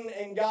tribulation,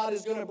 and God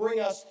is going to bring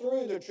us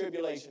through the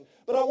tribulation.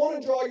 But I want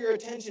to draw your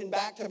attention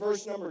back to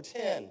verse number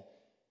 10.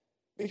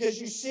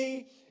 Because you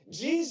see,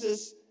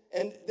 Jesus,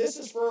 and this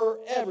is for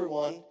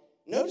everyone,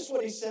 notice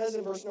what he says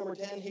in verse number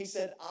 10. He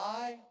said,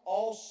 I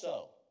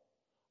also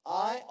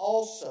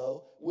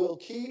will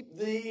keep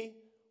thee,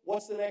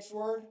 what's the next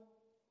word?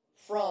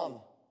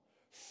 From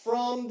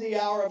the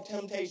hour of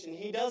temptation.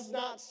 He does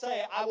not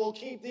say, I will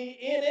keep thee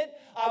in it,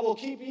 I will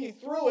keep you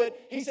through it.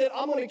 He said,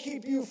 I'm going to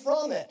keep you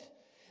from it.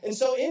 And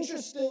so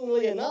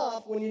interestingly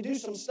enough, when you do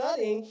some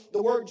studying,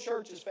 the word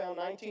church is found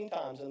 19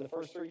 times in the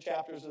first 3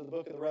 chapters of the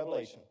book of the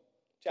Revelation.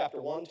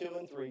 Chapter 1, 2,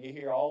 and 3, you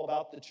hear all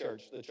about the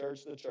church, the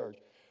church, the church.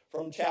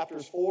 From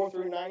chapters 4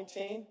 through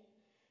 19,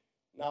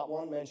 not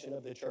one mention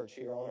of the church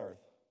here on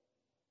earth.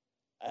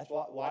 That's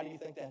why do you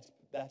think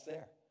that's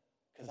there?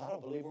 Because I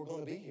don't believe we're going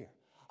to be here.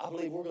 I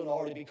believe we're going to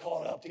already be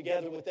caught up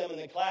together with them in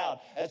the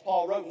cloud, as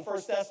Paul wrote in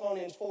 1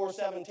 Thessalonians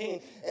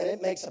 4:17, and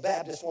it makes a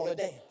Baptist want to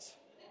dance.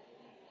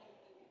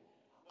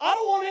 I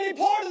don't want any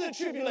part of the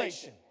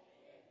tribulation.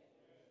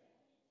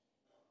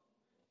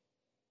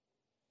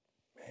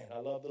 Man, I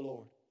love the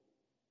Lord.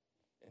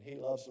 And he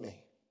loves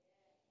me.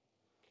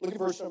 Look at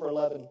verse number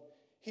 11.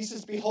 He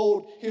says,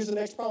 behold, here's the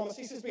next promise.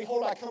 He says,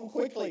 behold, I come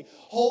quickly.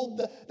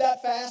 Hold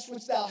that fast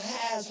which thou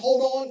hast.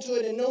 Hold on to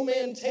it, and no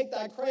man take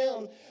thy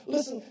crown.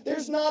 Listen,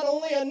 there's not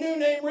only a new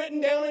name written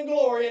down in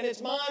glory, and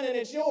it's mine and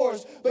it's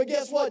yours, but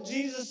guess what?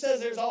 Jesus says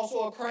there's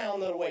also a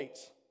crown that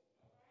awaits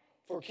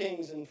for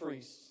kings and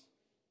priests.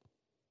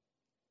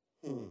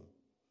 You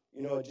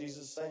know what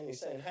Jesus is saying?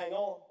 He's saying, hang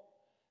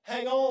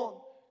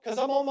on, because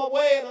I'm on my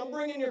way, and I'm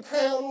bringing your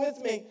crown with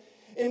me.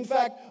 In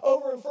fact,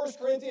 over in 1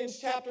 Corinthians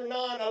chapter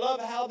 9, I love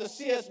how the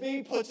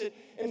CSB puts it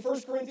in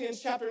 1 Corinthians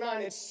chapter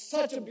 9. It's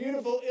such a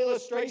beautiful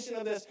illustration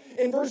of this.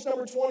 In verse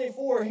number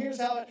 24, here's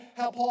how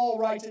Paul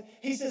writes it.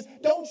 He says,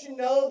 don't you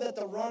know that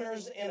the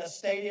runners in a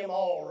stadium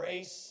all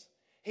race?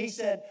 He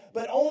said,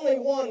 but only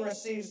one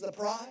receives the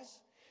prize.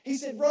 He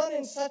said, run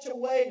in such a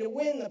way to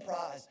win the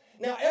prize.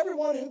 Now,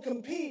 everyone who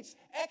competes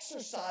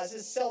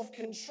exercises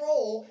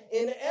self-control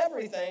in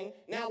everything.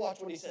 Now watch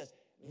what he says.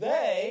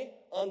 They,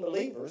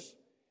 unbelievers,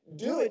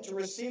 do it to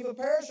receive a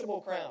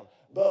perishable crown.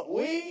 But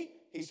we,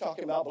 he's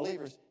talking about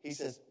believers, he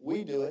says,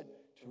 we do it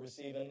to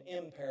receive an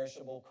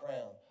imperishable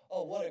crown.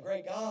 Oh, what a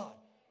great God.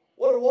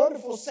 What a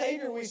wonderful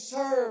Savior we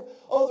serve.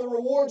 Oh, the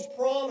rewards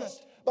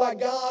promised by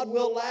God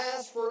will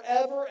last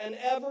forever and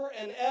ever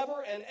and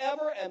ever and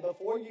ever. And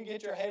before you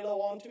get your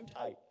halo on too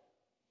tight,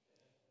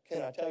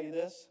 can I tell you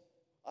this?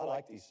 I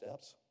like these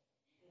steps.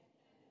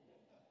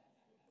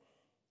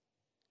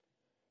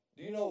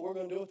 Do you know what we're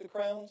going to do with the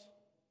crowns?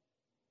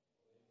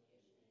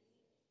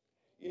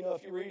 You know,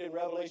 if you read in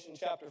Revelation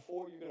chapter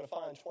 4, you're going to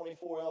find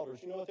 24 elders.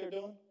 You know what they're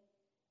doing?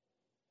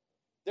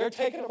 They're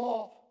taking them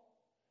off.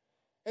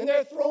 And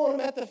they're throwing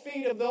them at the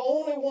feet of the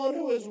only one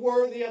who is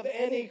worthy of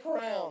any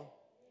crown.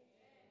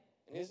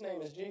 And his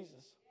name is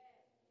Jesus.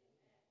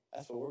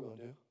 That's what we're going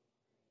to do.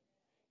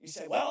 You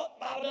say, well,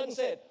 the Bible doesn't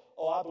say it.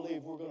 Oh, I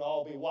believe we're going to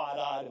all be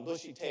wide-eyed and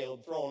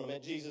bushy-tailed throwing them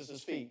at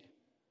Jesus' feet.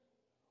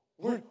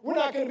 We're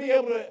not going to be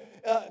able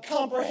to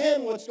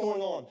comprehend what's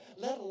going on,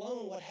 let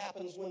alone what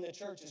happens when the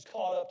church is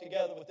caught up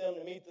together with them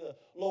to meet the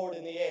Lord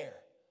in the air.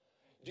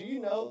 Do you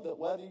know that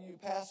whether you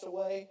pass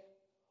away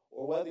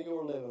or whether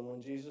you're living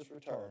when Jesus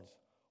returns,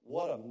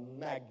 what a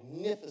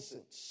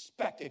magnificent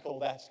spectacle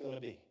that's going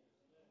to be.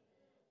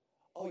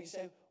 Oh, you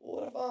say,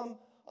 well, what if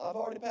I've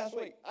already passed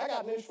away? I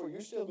got news for you.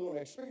 You're still going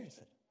to experience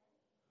it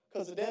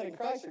because the dead in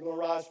Christ are going to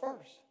rise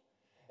first.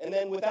 And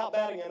then without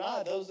batting an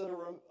eye, those that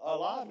are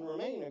alive and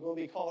remain are going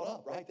to be caught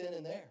up right then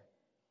and there.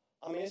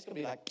 I mean, it's going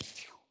to be like,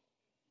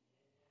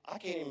 I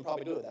can't even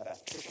probably do it that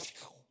fast.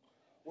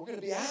 We're going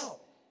to be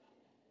out.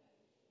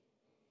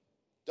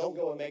 Don't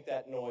go and make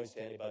that noise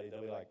to anybody.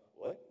 They'll be like,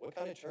 what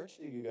kind of church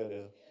do you go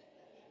to?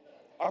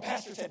 Our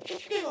pastor said,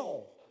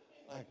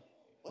 like,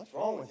 what's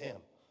wrong with him?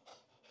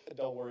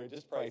 Don't worry,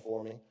 just pray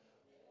for me.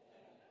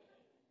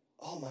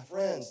 Oh, my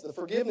friends, the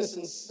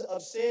forgiveness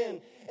of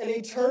sin and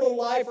eternal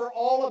life are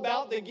all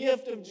about the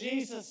gift of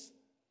Jesus.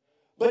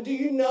 But do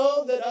you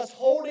know that us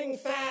holding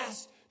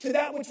fast to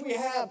that which we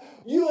have,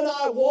 you and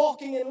I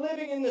walking and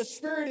living in the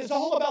Spirit, is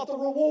all about the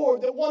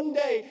reward that one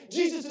day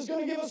Jesus is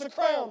going to give us a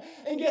crown.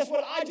 And guess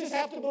what? I just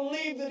have to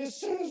believe that as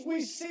soon as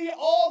we see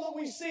all that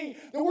we see,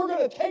 that we're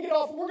going to take it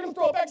off and we're going to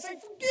throw it back and say,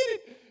 forget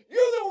it. You're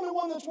the only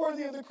one that's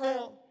worthy of the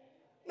crown,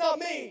 not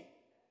me.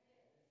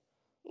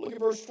 Look at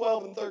verse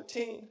 12 and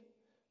 13.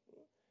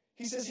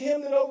 He says,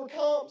 him that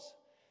overcomes.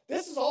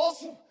 This is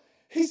awesome.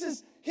 He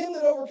says, him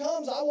that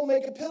overcomes, I will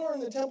make a pillar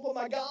in the temple of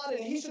my God, and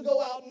he shall go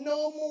out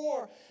no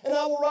more. And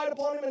I will write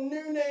upon him a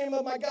new name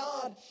of my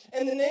God,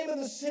 and the name of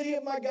the city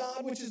of my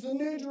God, which is the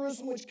new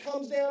Jerusalem, which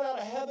comes down out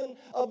of heaven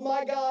of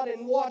my God.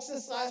 And watch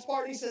this last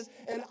part. He says,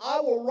 and I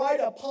will write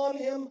upon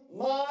him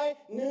my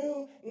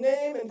new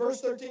name. In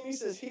verse 13, he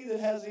says, he that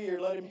has ear,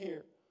 let him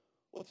hear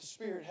what the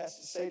Spirit has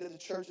to say to the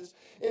churches.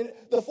 And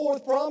the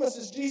fourth promise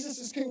is Jesus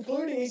is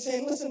concluding. He's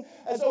saying, listen,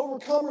 as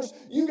overcomers,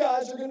 you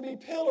guys are going to be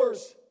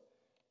pillars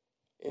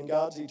in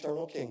God's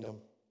eternal kingdom.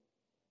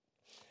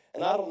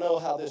 And I don't know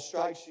how this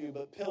strikes you,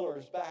 but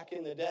pillars back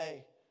in the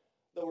day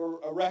that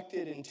were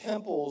erected in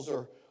temples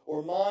or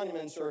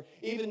monuments, or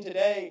even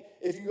today,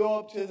 if you go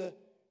up to the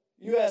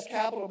U.S.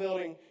 Capitol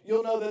building,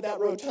 you'll know that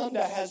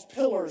rotunda has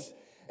pillars.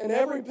 And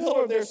every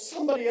pillar, there's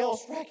somebody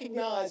else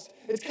recognized.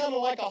 It's kind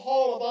of like a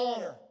hall of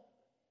honor.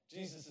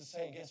 Jesus is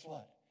saying, guess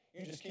what?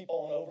 You just keep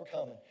on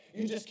overcoming.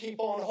 You just keep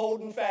on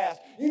holding fast.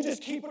 You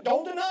just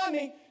don't deny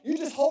me. You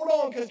just hold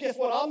on, because guess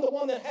what? I'm the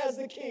one that has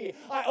the key.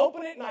 I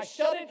open it and I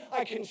shut it.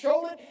 I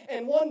control it.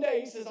 And one day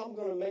he says, I'm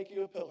going to make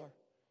you a pillar.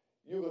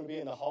 You're going to be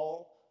in the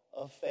hall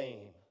of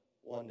fame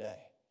one day.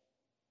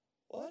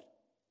 What?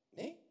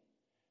 Me?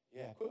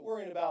 Yeah, quit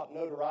worrying about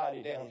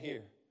notoriety down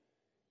here,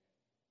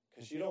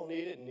 because you don't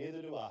need it and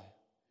neither do I.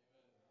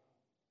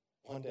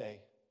 One day,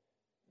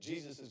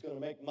 Jesus is going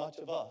to make much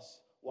of us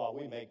while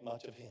we make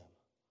much of him.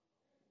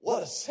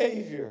 What a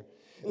Savior.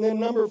 And then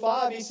number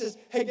 5, he says,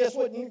 hey, guess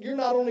what? You're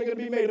not only going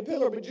to be made a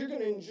pillar, but you're going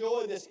to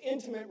enjoy this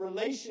intimate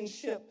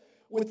relationship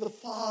with the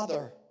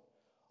Father.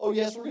 Oh,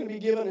 yes, we're going to be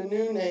given a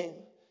new name,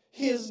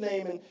 his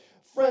name. And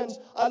friends,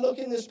 I look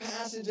in this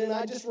passage and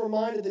I just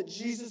reminded that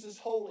Jesus is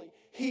holy.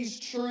 He's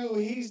true.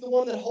 He's the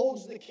one that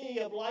holds the key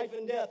of life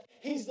and death.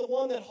 He's the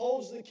one that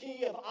holds the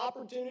key of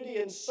opportunity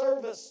and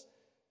service.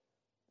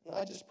 And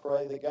I just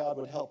pray that God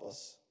would help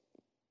us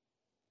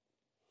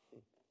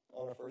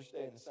on our first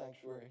day in the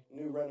sanctuary,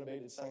 new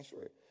renovated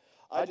sanctuary.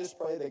 I just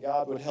pray that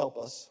God would help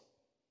us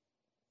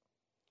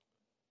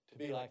to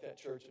be like that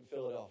church in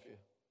Philadelphia.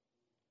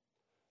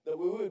 That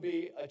we would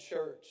be a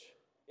church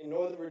in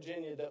Northern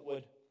Virginia that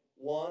would,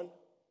 one,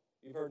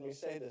 you've heard me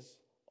say this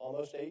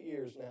almost 8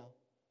 years now,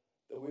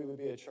 that we would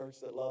be a church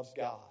that loves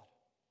God.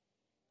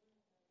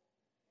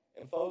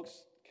 And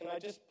folks, can I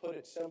just put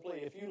it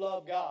simply? If you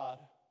love God,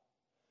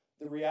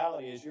 the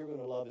reality is you're going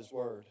to love His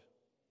Word.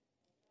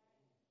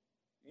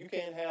 You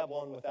can't have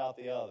one without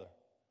the other.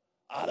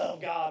 I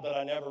love God, but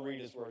I never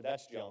read His Word.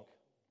 That's junk.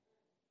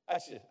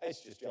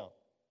 It's just junk.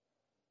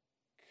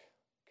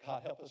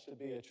 God, help us to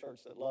be a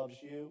church that loves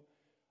you,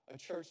 a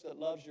church that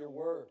loves your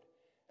Word.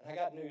 And I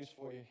got news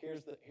for you.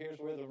 Here's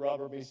where the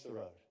rubber meets the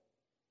road.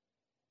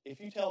 If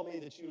you tell me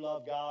that you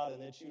love God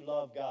and that you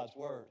love God's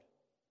Word,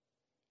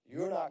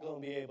 you're not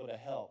going to be able to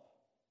help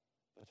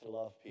but to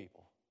love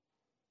people.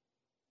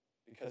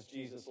 Because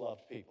Jesus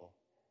loved people.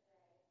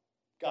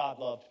 God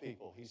loved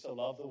people. He so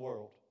loved the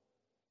world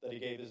that He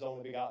gave His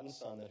only begotten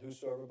Son, that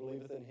whosoever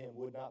believeth in Him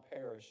would not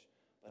perish,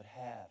 but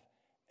have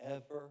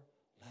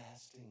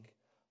everlasting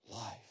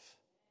life.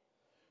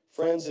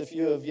 Friends, if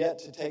you have yet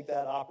to take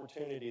that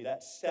opportunity,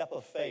 that step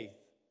of faith,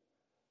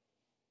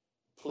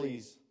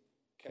 please,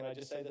 can I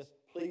just say this?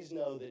 Please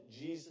know that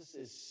Jesus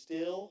is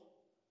still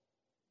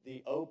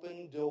the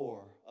open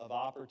door of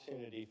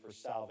opportunity for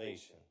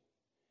salvation.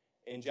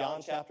 In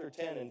John chapter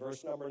 10 and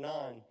verse number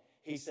 9,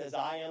 He says,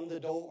 I am the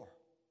door.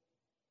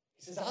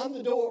 He says, I'm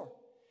the door.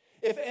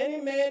 If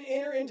any man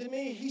enter into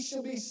me, he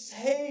shall be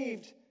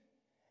saved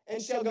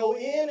and shall go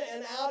in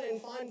and out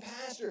and find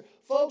pasture.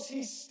 Folks,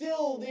 He's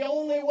still the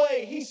only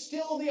way. He's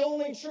still the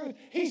only truth.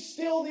 He's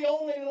still the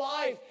only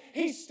life.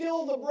 He's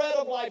still the bread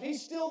of life.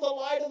 He's still the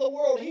light of the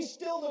world. He's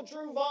still the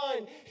true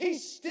vine.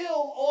 He's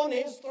still on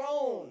His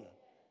throne.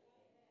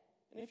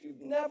 And if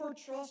you've never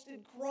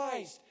trusted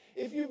Christ,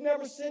 if you've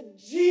never said,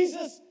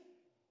 Jesus,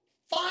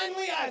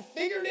 finally I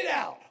figured it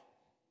out.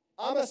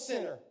 I'm a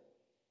sinner.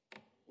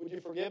 Would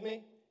you forgive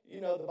me?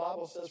 You know, the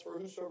Bible says, for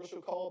whosoever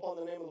shall call upon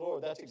the name of the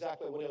Lord, that's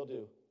exactly what He'll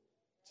do.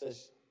 It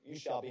says, you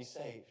shall be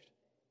saved.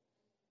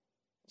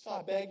 So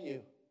I beg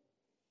you,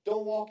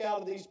 don't walk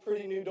out of these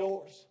pretty new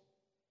doors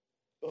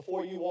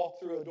before you walk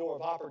through a door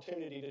of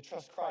opportunity to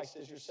trust Christ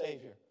as your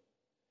Savior.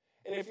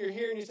 And if you're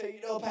here and you say,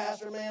 you know,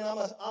 Pastor, man,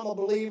 I'm a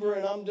believer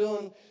and I'm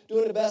doing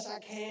the best I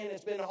can.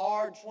 It's been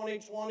hard.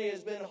 2020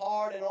 has been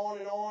hard and on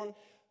and on.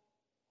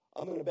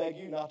 I'm going to beg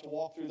you not to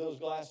walk through those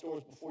glass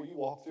doors before you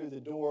walk through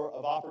the door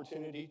of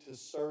opportunity to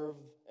serve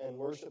and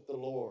worship the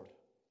Lord.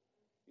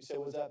 You say,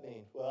 what does that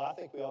mean? Well, I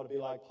think we ought to be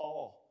like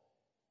Paul.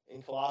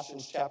 In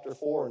Colossians chapter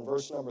 4 and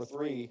verse number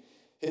 3,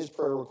 his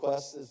prayer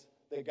request is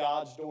that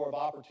God's door of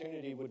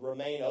opportunity would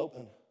remain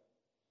open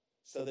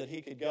so that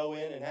he could go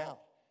in and out,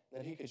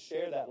 that he could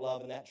share that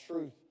love and that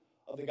truth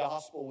of the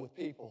gospel with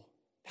people.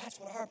 That's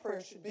what our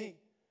prayer should be.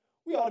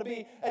 We ought to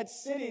be that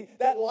city,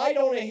 that light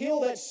on a hill,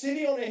 that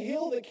city on a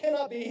hill that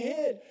cannot be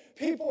hid.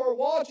 People are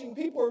watching,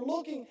 people are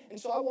looking. And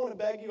so I want to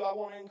beg you, I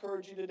want to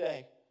encourage you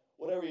today,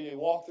 whatever you do,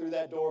 walk through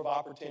that door of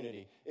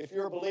opportunity. If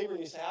you're a believer and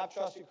you say, I've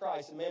trusted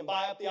Christ, and man,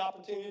 buy up the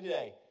opportunity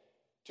today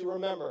to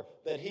remember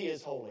that He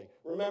is holy.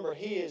 Remember,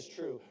 He is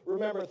true.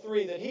 Remember,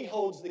 3, that He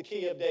holds the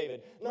key of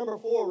David. Number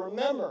 4,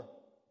 remember,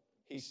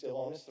 He's still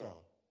on His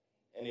throne,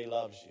 and He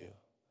loves you.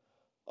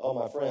 Oh,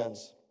 my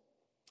friends,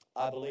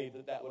 I believe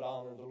that would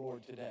honor the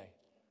Lord today.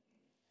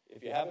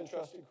 If you haven't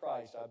trusted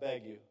Christ, I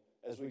beg you,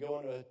 as we go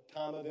into a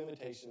time of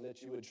invitation,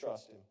 that you would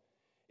trust Him.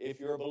 If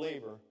you're a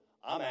believer,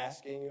 I'm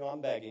asking you,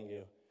 I'm begging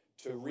you,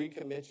 to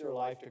recommit your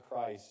life to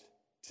Christ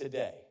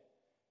today.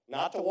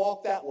 Not to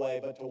walk that way,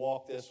 but to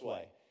walk this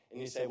way.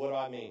 And you say, what do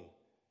I mean?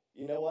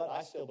 You know what?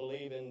 I still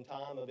believe in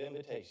time of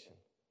invitation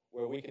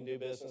where we can do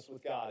business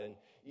with God. And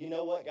you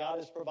know what God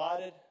has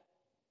provided?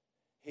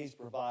 He's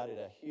provided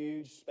a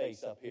huge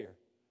space up here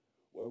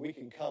where we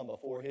can come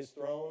before His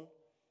throne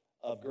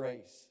of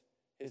grace,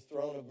 His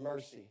throne of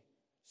mercy,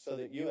 so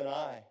that you and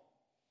I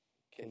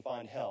can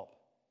find help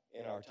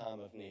in our time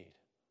of need.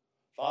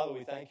 Father,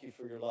 we thank You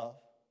for Your love.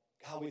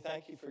 God, we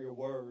thank You for Your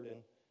word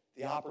and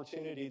the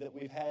opportunity that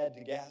we've had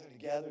to gather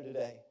together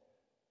today.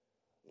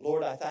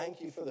 Lord, I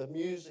thank You for the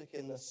music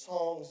and the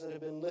songs that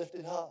have been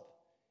lifted up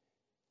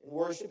in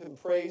worship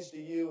and praise to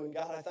You. And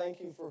God, I thank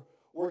You for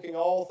working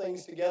all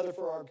things together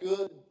for our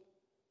good,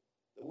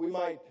 that we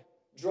might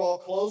draw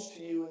close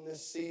to You in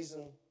this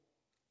season.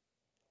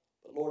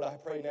 But Lord, I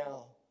pray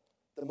now,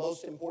 the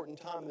most important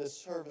time of this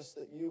service,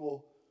 that You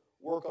will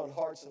work on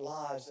hearts and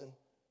lives, and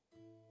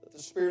that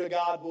the Spirit of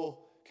God will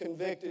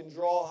convict and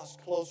draw us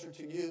closer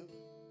to You.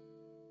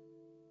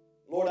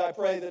 Lord, I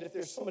pray that if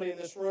there's somebody in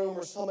this room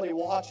or somebody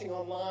watching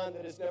online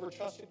that has never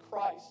trusted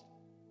Christ,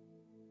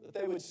 that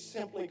they would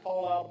simply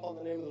call out upon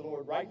the name of the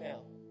Lord right now.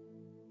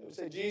 They would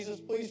say,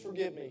 Jesus, please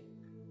forgive me.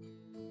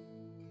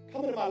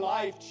 Come into my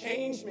life.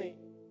 Change me.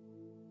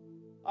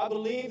 I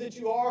believe that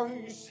You are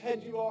who You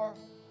said You are.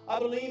 I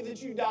believe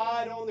that You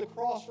died on the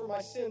cross for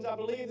my sins. I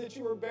believe that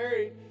You were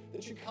buried,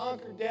 that You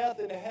conquered death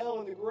and hell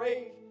and the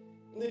grave,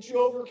 and that You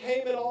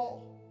overcame it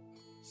all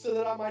so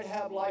that I might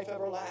have life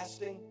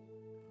everlasting.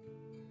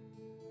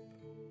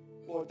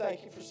 Lord,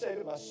 thank You for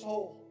saving my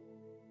soul.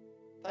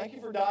 Thank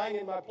You for dying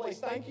in my place.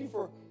 Thank You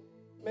for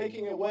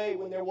making a way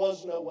when there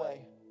was no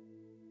way.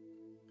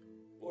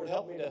 Lord,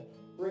 help me to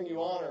bring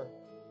You honor.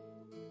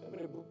 Help me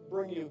to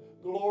bring You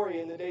glory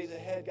in the days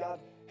ahead.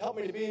 God, Help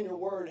me to be in your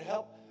word.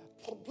 Help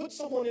put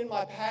someone in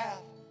my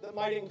path that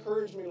might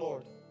encourage me,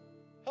 Lord.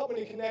 Help me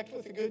to connect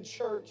with a good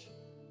church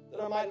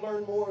that I might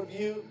learn more of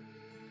you.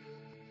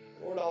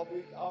 Lord, I'll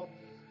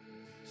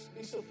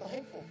be so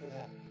thankful for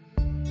that.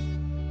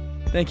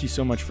 Thank you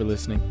so much for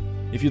listening.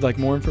 If you'd like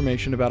more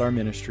information about our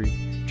ministry,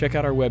 check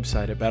out our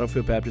website at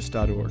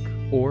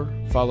battlefieldbaptist.org or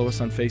follow us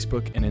on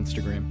Facebook and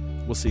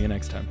Instagram. We'll see you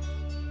next time.